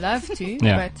three. We'd love to,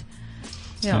 Yeah. but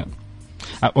yeah.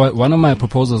 One of my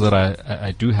proposals that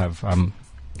I do have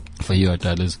for you,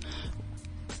 Adele, is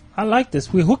I like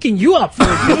this. We're hooking you up for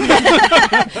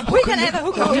it. We can have a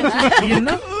hook on that. You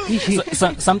know?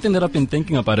 something that I've been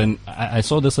thinking about, and I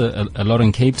saw this a lot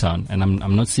in Cape Town, and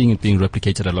I'm not seeing it being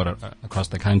replicated a lot across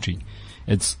the country.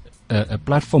 It's a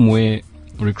platform where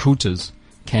recruiters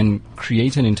can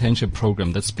create an internship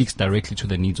program that speaks directly to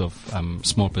the needs of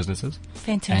small businesses,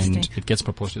 Fantastic. and it gets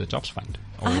proposed to the Jobs Fund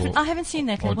I haven't seen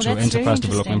that. or Well, to that's very enterprise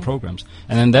development interesting. programs,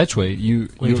 and then that way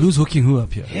Wait, who's hooking who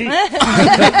up here?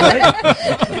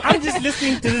 I'm just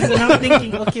listening to this and I'm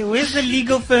thinking, okay, where's the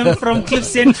legal firm from Cliff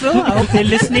Central? I hope they're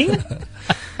listening.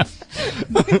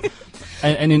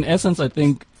 and in essence, I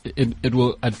think it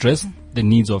will address the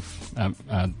needs of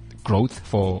growth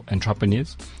for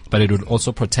entrepreneurs, but it would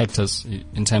also protect us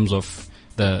in terms of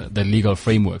the legal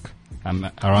framework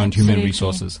around human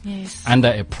resources under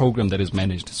a program that is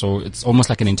managed. So it's almost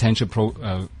like an internship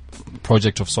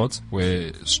project of sorts,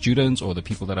 where students or the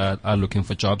people that are looking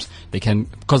for jobs, they can,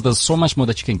 because there's so much more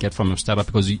that you can get from a startup,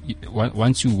 because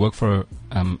once you work for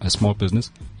a small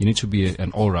business, you need to be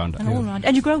an all-rounder.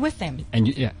 And you grow with them. And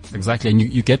exactly. And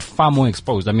you get far more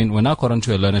exposed. I mean, when I got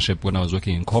onto a learnership when I was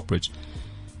working in corporate,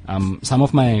 some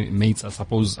of my mates, I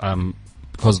suppose,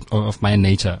 because of my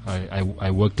nature,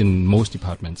 I worked in most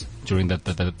departments during that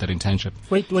internship.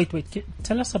 Wait.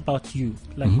 Tell us about you.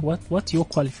 Like, what's your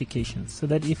qualifications? So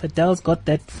that if Adele's got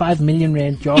that 5 million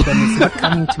rand job and it's not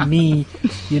coming to me,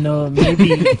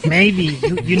 maybe,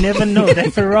 you never know.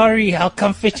 That Ferrari, I'll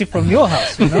come fetch it from your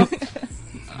house,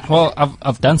 Well,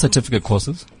 I've done certificate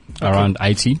courses around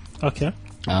IT. Okay.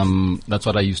 That's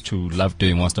what I used to love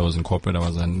doing whilst I was in corporate. I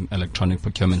was an electronic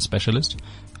procurement specialist.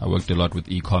 I worked a lot with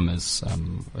e-commerce,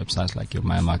 websites like your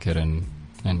MyMarket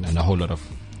and a whole lot of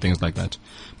things like that.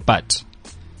 But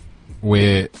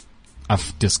where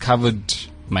I've discovered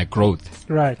my growth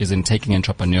is in taking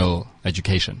entrepreneurial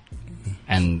education.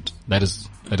 And that is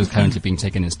currently being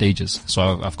taken in stages.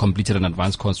 So I've completed an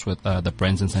advanced course with the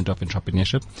Branson Center of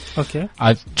Entrepreneurship. Okay.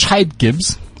 I've tried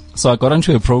GIBS. So I got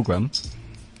onto a program.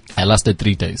 I lasted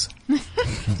 3 days.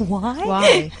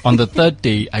 Why? On the third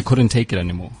day, I couldn't take it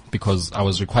anymore because I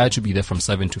was required to be there from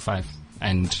 7 to 5.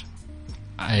 And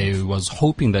I was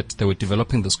hoping that they were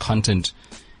developing this content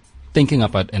thinking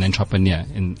about an entrepreneur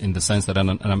in the sense that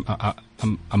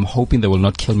I'm hoping they will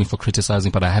not kill me for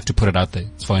criticizing, but I have to put it out there.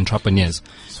 It's for entrepreneurs.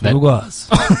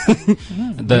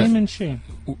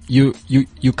 You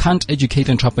can't educate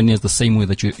entrepreneurs the same way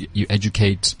that you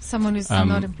educate someone who's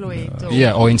not employed.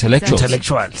 Or intellectuals.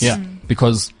 Intellectuals. Yeah,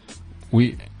 because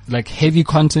we like heavy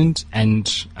content and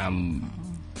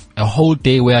a whole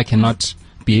day where I cannot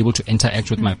be able to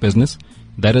interact with my business.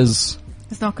 That's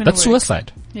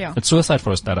suicide. Yeah. It's suicide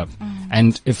for a startup.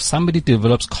 And if somebody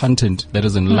develops content that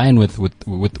is in line with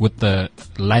the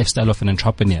lifestyle of an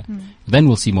entrepreneur, then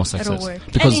we'll see more success. It'll work.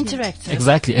 Because and interactive.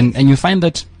 Exactly. And you find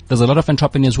that there's a lot of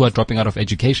entrepreneurs who are dropping out of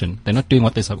education. They're not doing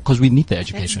what they're supposed, because we need the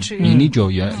education. That's true. You need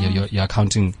your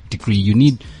accounting degree. You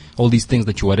need all these things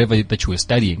whatever that you were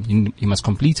studying. You must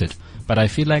complete it. But I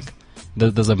feel like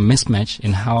there's a mismatch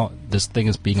in how this thing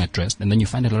is being addressed, and then you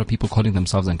find a lot of people calling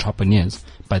themselves entrepreneurs,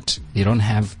 but they don't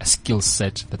have a skill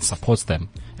set that supports them,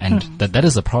 and that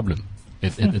is a problem.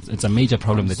 It's a major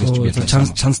problem that needs to be addressed.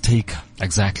 It's a chance taker.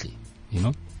 Exactly.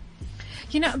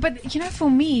 But for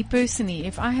me personally,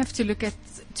 if I have to look at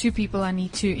 2 people I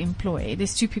need to employ,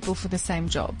 there's 2 people for the same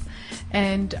job,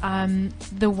 and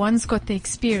the one's got the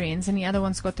experience and the other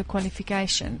one's got the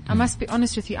qualification. I must be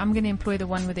honest with you, I'm going to employ the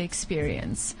one with the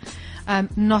experience.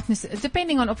 Not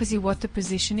depending on obviously what the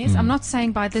position is. I'm not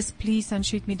saying by this, please don't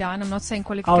shoot me down. I'm not saying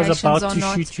qualifications I was are about to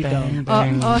not shoot you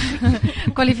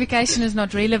down. qualification is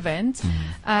not relevant.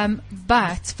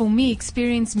 But for me,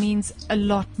 experience means a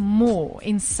lot more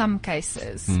in some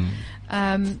cases.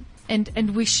 And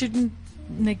we shouldn't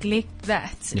neglect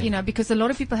that, because a lot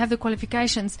of people have the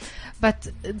qualifications, but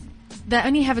they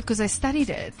only have it because they studied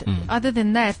it. Other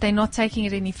than that, they're not taking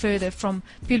it any further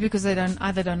purely because they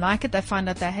either don't like it, they find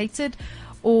out they hate it,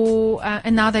 or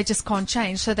and now they just can't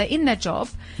change. So they're in that job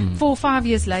 4 or 5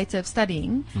 years later of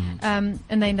studying, and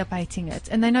they end up hating it,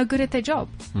 and they're no good at their job.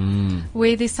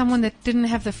 Where there's someone that didn't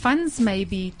have the funds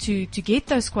maybe to get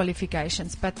those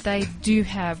qualifications, but they do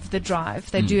have the drive,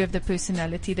 they do have the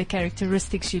personality, the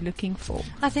characteristics you're looking for.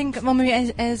 I think, Mama,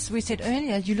 as we said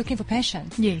earlier, you're looking for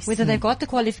passion. Yes. Whether they've got the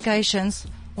qualifications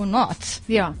or not.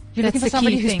 Yeah. You're looking for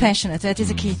somebody who's passionate. That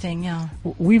is a key thing, yeah.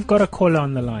 We've got a caller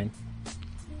on the line.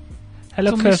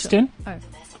 Hello, Kirsten. Oh.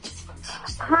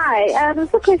 Hi, this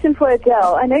is a question for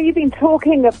Adele. I know you've been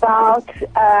talking about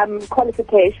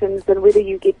qualifications and whether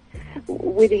you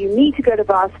need to go to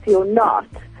varsity or not.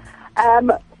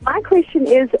 My question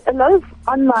is, a lot of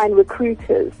online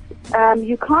recruiters,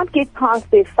 you can't get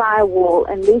past their firewall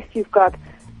unless you've got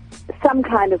some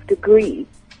kind of degree.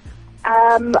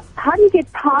 How do you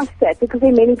get past that? Because there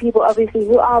are many people, obviously,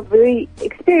 who are very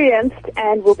experienced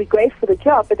and will be great for the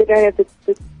job, but they don't have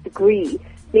the degree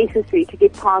necessary to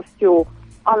get past your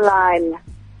online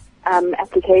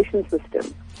application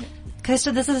system. Okay,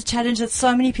 so this is a challenge that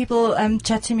so many people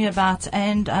chat to me about,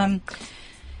 and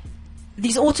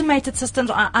these automated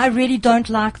systems, I really don't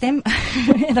like them.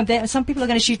 Some people are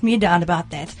going to shoot me down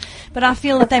about that, but I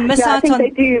feel that they miss out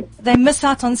on. They miss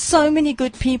out on so many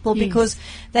good people because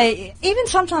they even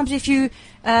sometimes if you.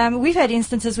 We've had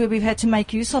instances where we've had to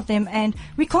make use of them, and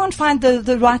we can't find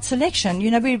the right selection.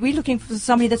 We're looking for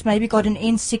somebody that's maybe got an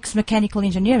N6 mechanical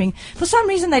engineering. For some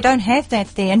reason, they don't have that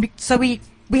there, and so we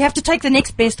we have to take the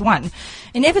next best one.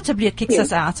 Inevitably, it kicks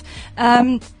us out.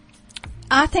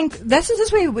 I think this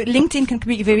is where LinkedIn can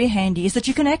be very handy, is that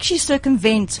you can actually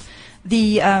circumvent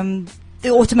the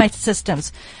automated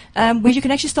systems, where you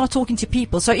can actually start talking to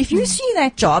people. So if you see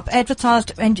that job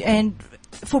advertised and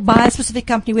by a specific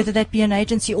company, whether that be an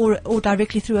agency or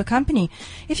directly through a company,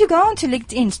 if you go onto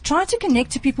LinkedIn, try to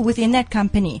connect to people within that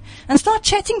company and start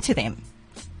chatting to them.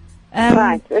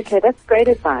 Right. Okay, that's great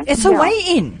advice. It's a way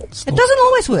in. It doesn't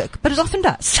always work, but it often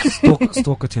does.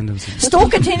 Stalker tendencies.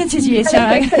 Stalker tendencies, yes.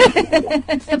 Yeah,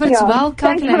 but it's well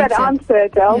Thanks calculated. for that answer,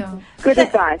 Adele. Yeah. Good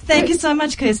advice. Thank you so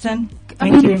much, Kirsten.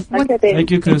 Thank you. Okay, then.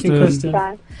 Thank you, Kirsten.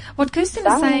 Bye. What Kirsten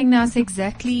is saying now is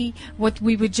exactly what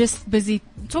we were just busy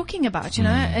talking about,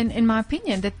 and in my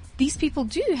opinion, that these people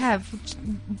do have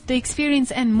the experience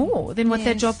and more than what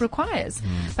their job requires.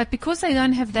 But because they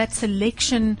don't have that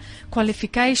selection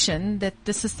qualification that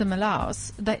the system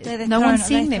allows, no one's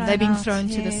seeing them. They're being thrown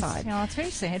to the side. Yeah, it's very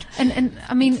sad. And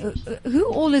I mean, who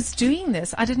all is doing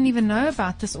this? I didn't even know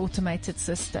about this automated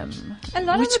system. A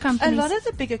lot of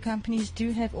the bigger companies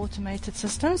do have automated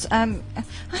systems.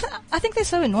 I think they're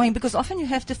so annoying because often you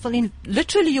have to fill in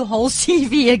literally your whole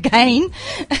CV again.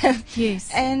 Yes.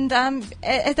 And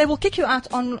they will kick you out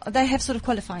on, they have sort of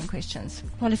qualifying questions,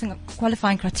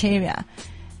 qualifying criteria.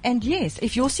 And yes,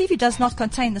 if your CV does not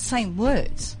contain the same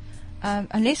words,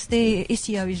 unless their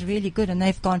SEO is really good and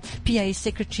they've gone PA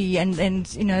secretary and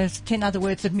 10 other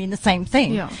words that mean the same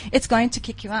thing, it's going to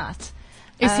kick you out.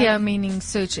 SEO meaning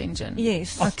search engine.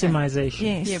 Yes.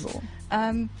 Optimization. Yes.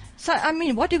 So, I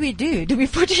mean, what do? Do we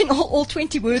put in all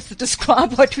 20 words to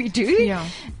describe what we do? Yeah.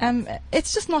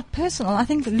 It's just not personal. I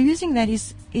think losing that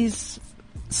is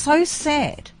so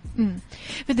sad.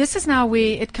 But this is now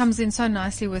where it comes in so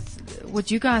nicely with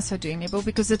what you guys are doing, Neville,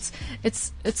 because it's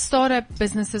startup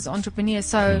businesses, entrepreneurs.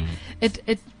 So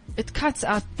it cuts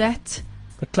out that.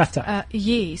 The clutter.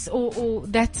 Yes, or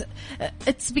that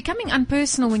it's becoming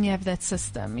unpersonal when you have that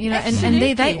system,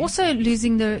 and they also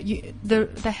losing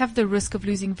they have the risk of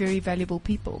losing very valuable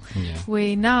people. Yeah.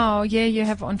 Where now, you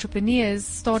have entrepreneurs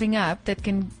starting up that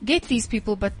can get these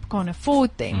people but can't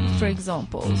afford them, for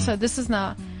example. So this is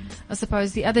now, I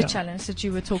suppose, the other challenge that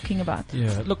you were talking about.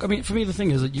 Yeah, look, I mean, for me, the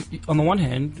thing is that you, on the one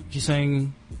hand, you're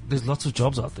saying there's lots of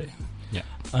jobs out there. Yeah.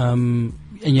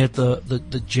 And yet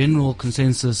the general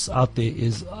consensus out there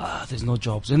is there's no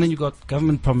jobs. And then you've got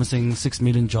government promising 6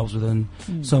 million jobs within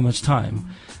so much time.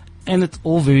 And it's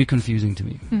all very confusing to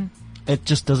me. It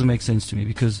just doesn't make sense to me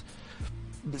because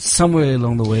somewhere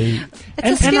along the way...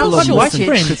 And I've got white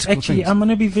friends, actually. I'm going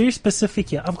to be very specific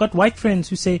here. I've got white friends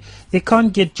who say they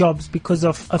can't get jobs because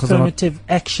of affirmative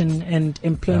action and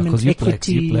employment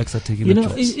equity. You blacks are taking the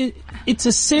jobs. It's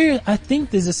a serious... I think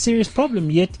there's a serious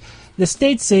problem, yet... The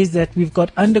state says that we've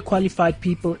got underqualified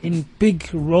people in big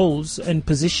roles and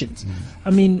positions.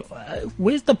 I mean,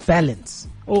 where's the balance?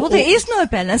 There is no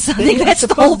balance. I think that's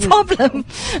the whole problem.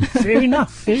 Fair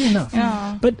enough.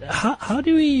 Yeah. But how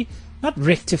do we not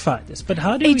rectify this? But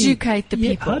how do we educate the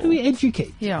people? How do we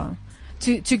educate? Yeah.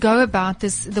 To go about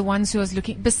this, the ones who are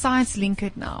looking, besides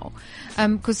Linked now,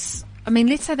 because I mean,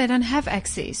 let's say they don't have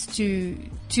access to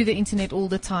the internet all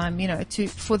the time,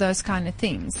 for those kind of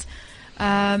things.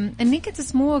 And Linked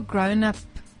is more a grown-up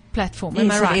platform. Am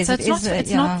I right? So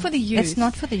it's not for the youth. It's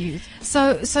not for the youth.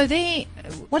 So they...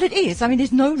 What it is, I mean,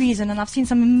 there's no reason, and I've seen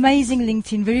some amazing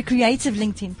LinkedIn, very creative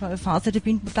LinkedIn profiles that have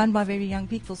been done by very young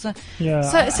people. So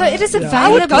it is available.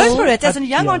 I would go for it as a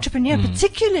young entrepreneur,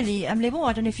 particularly, Lebo,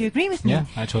 I don't know if you agree with me. Yeah,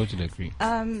 I totally agree.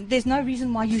 There's no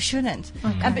reason why you shouldn't.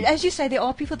 Okay. But as you say, there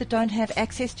are people that don't have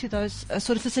access to those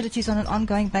sort of facilities on an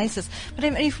ongoing basis. But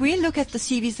if we look at the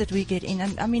CVs that we get in,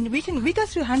 I mean, we go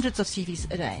through hundreds of CVs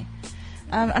a day.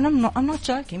 And I'm not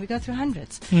joking. We go through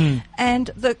hundreds, and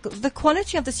the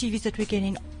quality of the CVs that we're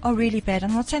getting are really bad.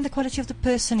 I'm not saying the quality of the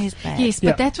person is bad. Yes,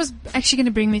 but that was actually going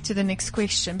to bring me to the next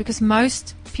question, because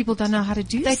most people don't know how to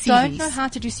do CVs. They don't know how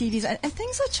to do CVs, and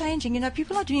things are changing.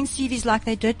 People are doing CVs like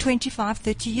they did 25,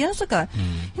 30 years ago.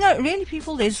 Really,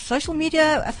 people. There's social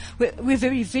media. We're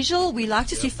very visual. We like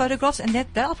to see photographs, and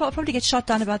I'll probably get shot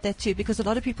down about that too, because a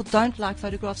lot of people don't like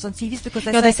photographs on CVs because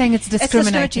they're saying it's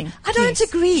discriminating. I don't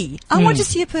agree. I want to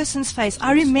see a person's face.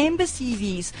 I remember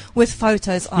CVs with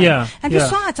photos on. And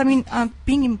besides, I mean,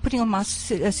 putting on my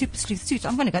super sleuth suit,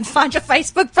 I'm going to go and find your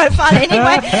Facebook profile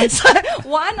anyway. So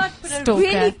why not put a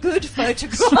really good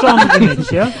photograph? Strong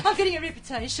image, yeah. I'm getting a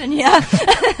reputation, yeah.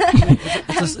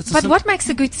 But what makes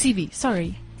a good CV?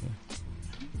 Sorry.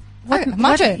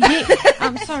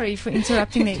 I'm sorry for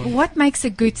interrupting there. What makes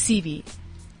a good CV?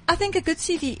 I think a good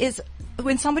CV is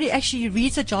when somebody actually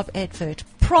reads a job advert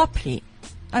properly.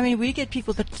 I mean, we get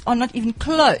people that are not even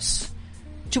close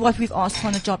to what we've asked for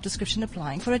on a job description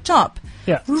applying for a job.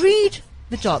 Yeah. Read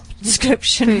the job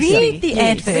description. Firstly, Read the I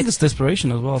advert. think it's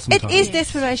desperation as well It sometimes. is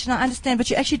desperation, I understand, but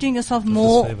you're actually doing yourself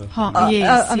more disfavour.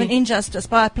 of an injustice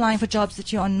by applying for jobs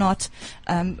that you are not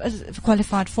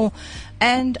qualified for.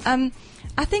 And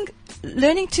I think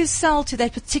learning to sell to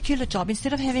that particular job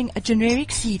instead of having a generic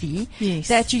CV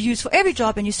that you use for every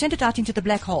job and you send it out into the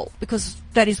black hole, because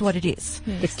that is what it is.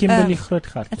 The Kimberly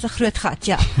Grootgat. It's a groot gat,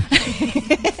 yeah.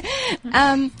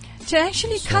 To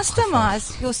actually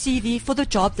customize your CV for the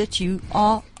job that you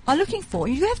are looking for.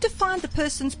 You have to find the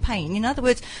person's pain. In other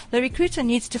words, the recruiter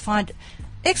needs to find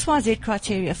XYZ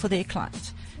criteria for their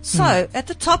client. So, at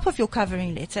the top of your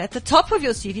covering letter, at the top of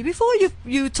your CV, before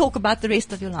you talk about the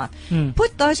rest of your life,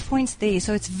 put those points there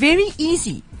so it's very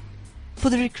easy for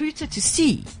the recruiter to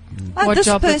see What this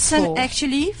job it's person for.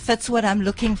 actually fits what I'm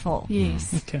looking for.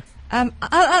 Yes. Okay.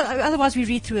 Otherwise, we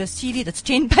read through a CV that's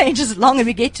 10 pages long, and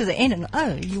we get to the end,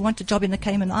 and you want a job in the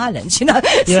Cayman Islands,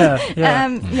 Yeah.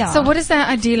 So, So what is the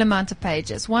ideal amount of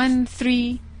pages? 1,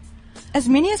 3? as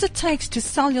many as it takes to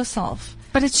sell yourself.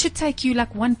 But it should take you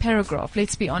like one paragraph,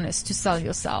 let's be honest, to sell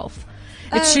yourself.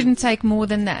 It shouldn't take more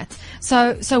than that.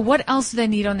 So what else do they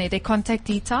need on there? Their contact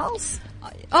details?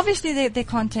 Obviously, their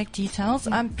contact details.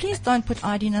 Please don't put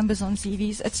ID numbers on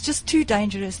CVs. It's just too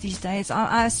dangerous these days.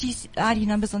 I see ID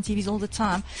numbers on CVs all the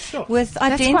time. Sure. With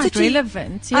That's quite identity,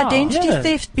 relevant. Yeah. identity Yeah.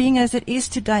 theft being as it is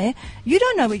today, you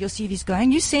don't know where your CV is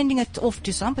going. You're sending it off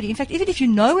to somebody. In fact, even if you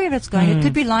know where it's going, it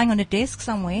could be lying on a desk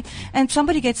somewhere, and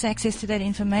somebody gets access to that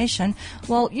information.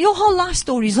 Well, your whole life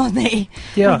story is on there.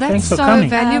 Yeah, That's thanks for so coming.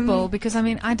 valuable because, I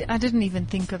mean, I didn't even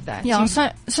think of that. Yeah, You-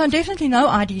 so definitely no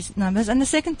ID numbers. And the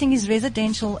second thing is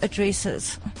residential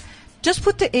addresses. Just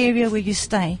put the area where you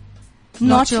stay,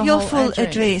 not your your whole full address.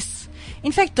 address.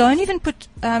 In fact, don't even put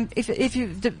if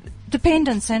you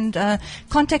dependents and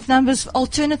contact numbers,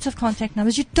 alternative contact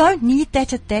numbers. You don't need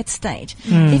that at that stage.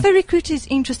 If a recruiter is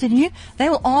interested in you, they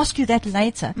will ask you that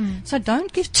later. So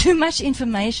don't give too much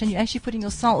information. You're actually putting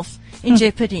yourself in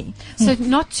jeopardy. So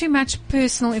not too much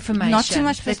personal information. Not too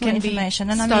much that personal can be information.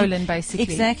 And stolen, basically.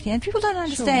 Exactly. And people don't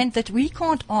understand that we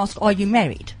can't ask, are you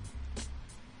married?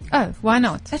 Oh, why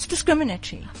not? That's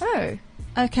discriminatory. Oh.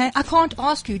 Okay, I can't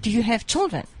ask you, do you have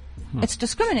children? It's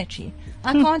discriminatory.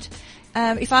 I can't,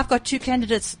 if I've got two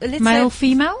candidates, let's Male, say,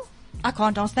 female? I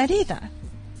can't ask that either.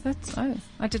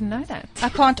 I didn't know that. I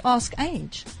can't ask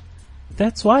age.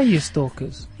 That's why you're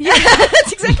stalkers.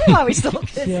 That's exactly why we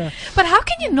stalk it. Yeah. But how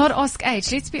can you not ask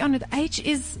age? Let's be honest, age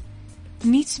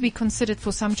needs to be considered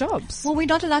for some jobs. Well, we're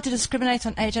not allowed to discriminate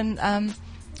on age, and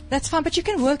that's fine, but you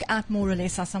can work out more or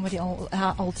less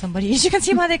how old somebody is. You can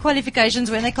see by their qualifications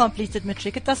when they completed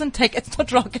matric. It's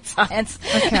not rocket science.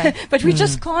 Okay. But we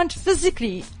just can't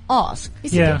physically ask. You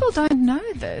see, Yeah. people don't know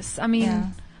this. I mean, Yeah.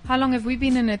 how long have we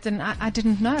been in it? And I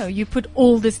didn't know. You put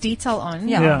all this detail on,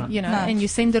 Yeah. you know, No. and you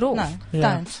send it off. No, Yeah.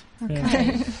 don't.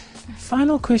 Okay.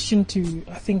 Final question to,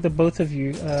 I think, the both of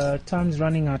you. Time's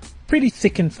running out pretty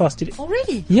thick and fast.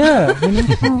 Already? Yeah. You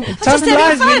know, time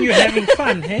flies when you're having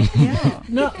fun, hey? Yeah.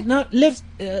 No, let's,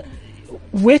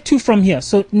 where to from here?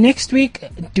 So next week,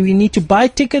 do we need to buy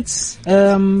tickets?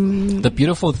 The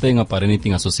beautiful thing about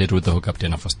anything associated with the hookup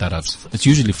dinner for startups, it's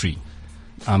usually free.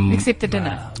 Except the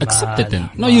dinner. Except the dinner.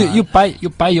 No, you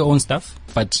buy your own stuff,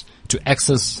 but to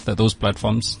access those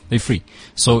platforms, they're free.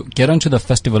 So get onto the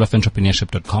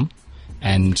festivalofentrepreneurship.com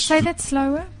and Say that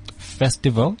slower.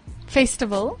 Festival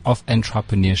Festival of of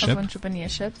Entrepreneurship.com.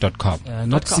 Entrepreneurship.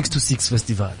 Not 6 to 6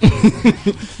 festival.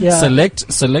 Yeah.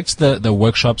 Select the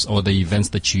workshops or the events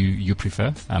that you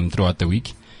prefer throughout the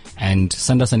week, and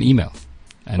send us an email.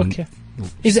 And Okay.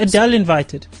 Is Adele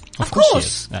invited? Of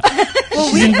course. She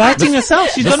is. She's inviting herself.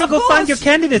 She's this- going to go find your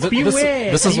candidates. This,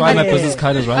 Beware. this is why my business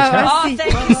card is right here. Oh,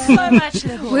 thank you so much,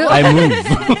 Nicole. I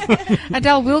move.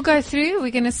 Adele, we'll go through. We're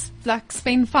going to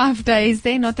spend 5 days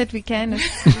there. Not that we can.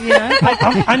 It's, you know.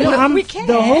 I know We can.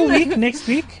 the whole week next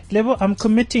week, Lebo, I'm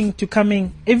committing to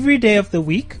coming every day of the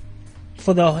week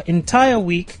for the entire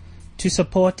week to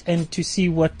support and to see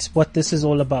what this is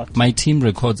all about. My team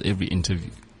records every interview.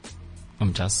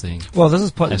 I'm just saying. Well, this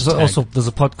is Hashtag. also there's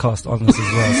a podcast on this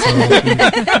as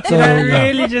well. So, I yeah.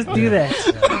 really just do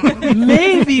that.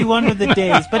 Maybe one of the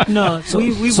days, but no.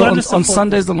 we So want on, to support. on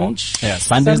Sunday's the launch. Yeah, Sunday's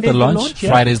Sunday's the the launch, launch, yeah.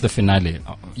 Friday's the finale.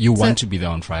 You want to be there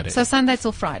on Friday. So Sunday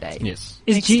till Friday. Yes.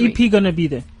 Is next GEP going to be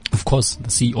there? Of course, the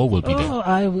CEO will be there. Oh,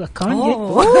 I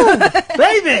can't get.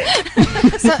 Baby!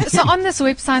 So on this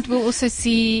website, we'll also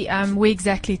see where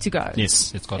exactly to go.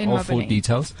 Yes, it's got In all full Maboneng.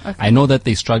 details. Okay. I know that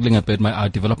they're struggling a bit. Our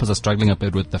developers are struggling a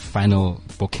bit with the final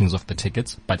bookings of the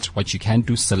tickets. But what you can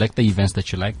do, select the events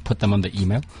that you like, put them on the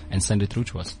email, and send it through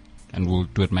to us. and we'll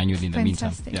do it manually in the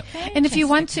Fantastic. meantime. Yeah. And if you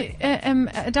want to,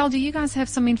 Adele, do you guys have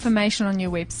some information on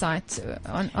your website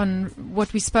on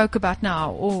what we spoke about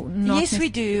now, or not? Yes, we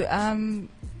do.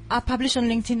 I publish on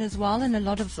LinkedIn as well, and a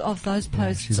lot of those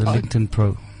posts. She's a LinkedIn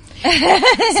pro. So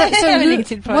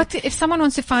LinkedIn pro. what if someone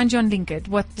wants to find you on LinkedIn?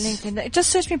 What? LinkedIn. Just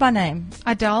search me by name.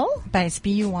 Adele Buys,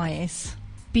 B-U-Y-S.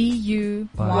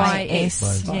 B-U-Y-S.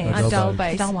 Yes. Adele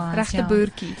Buys. Regte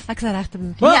boertjie. Ek is 'n regte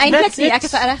boertjie. Well, Nee, eintlik that's nie. it. Ek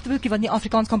is 'n regte boertjie wat nie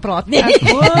Afrikaans kan praat nie.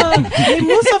 Jy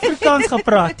moes Afrikaans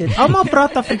gepraat het. Almal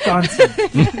praat Afrikaans.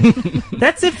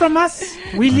 That's it from us.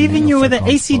 We're leaving you with an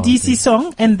AC/DC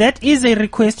song, and that is a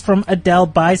request from Adele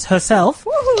Buys herself,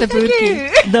 The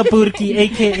boertjie. the Boertjie,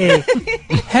 aka.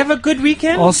 Have a good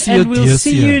weekend, I'll see and you, we'll dear,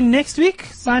 see see you ya. next week.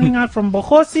 Signing out from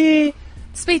Bogosi,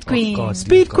 Speed Queen. God,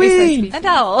 Speed Queen.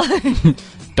 Adele.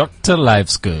 Dr.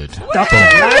 Life's Good. Dr.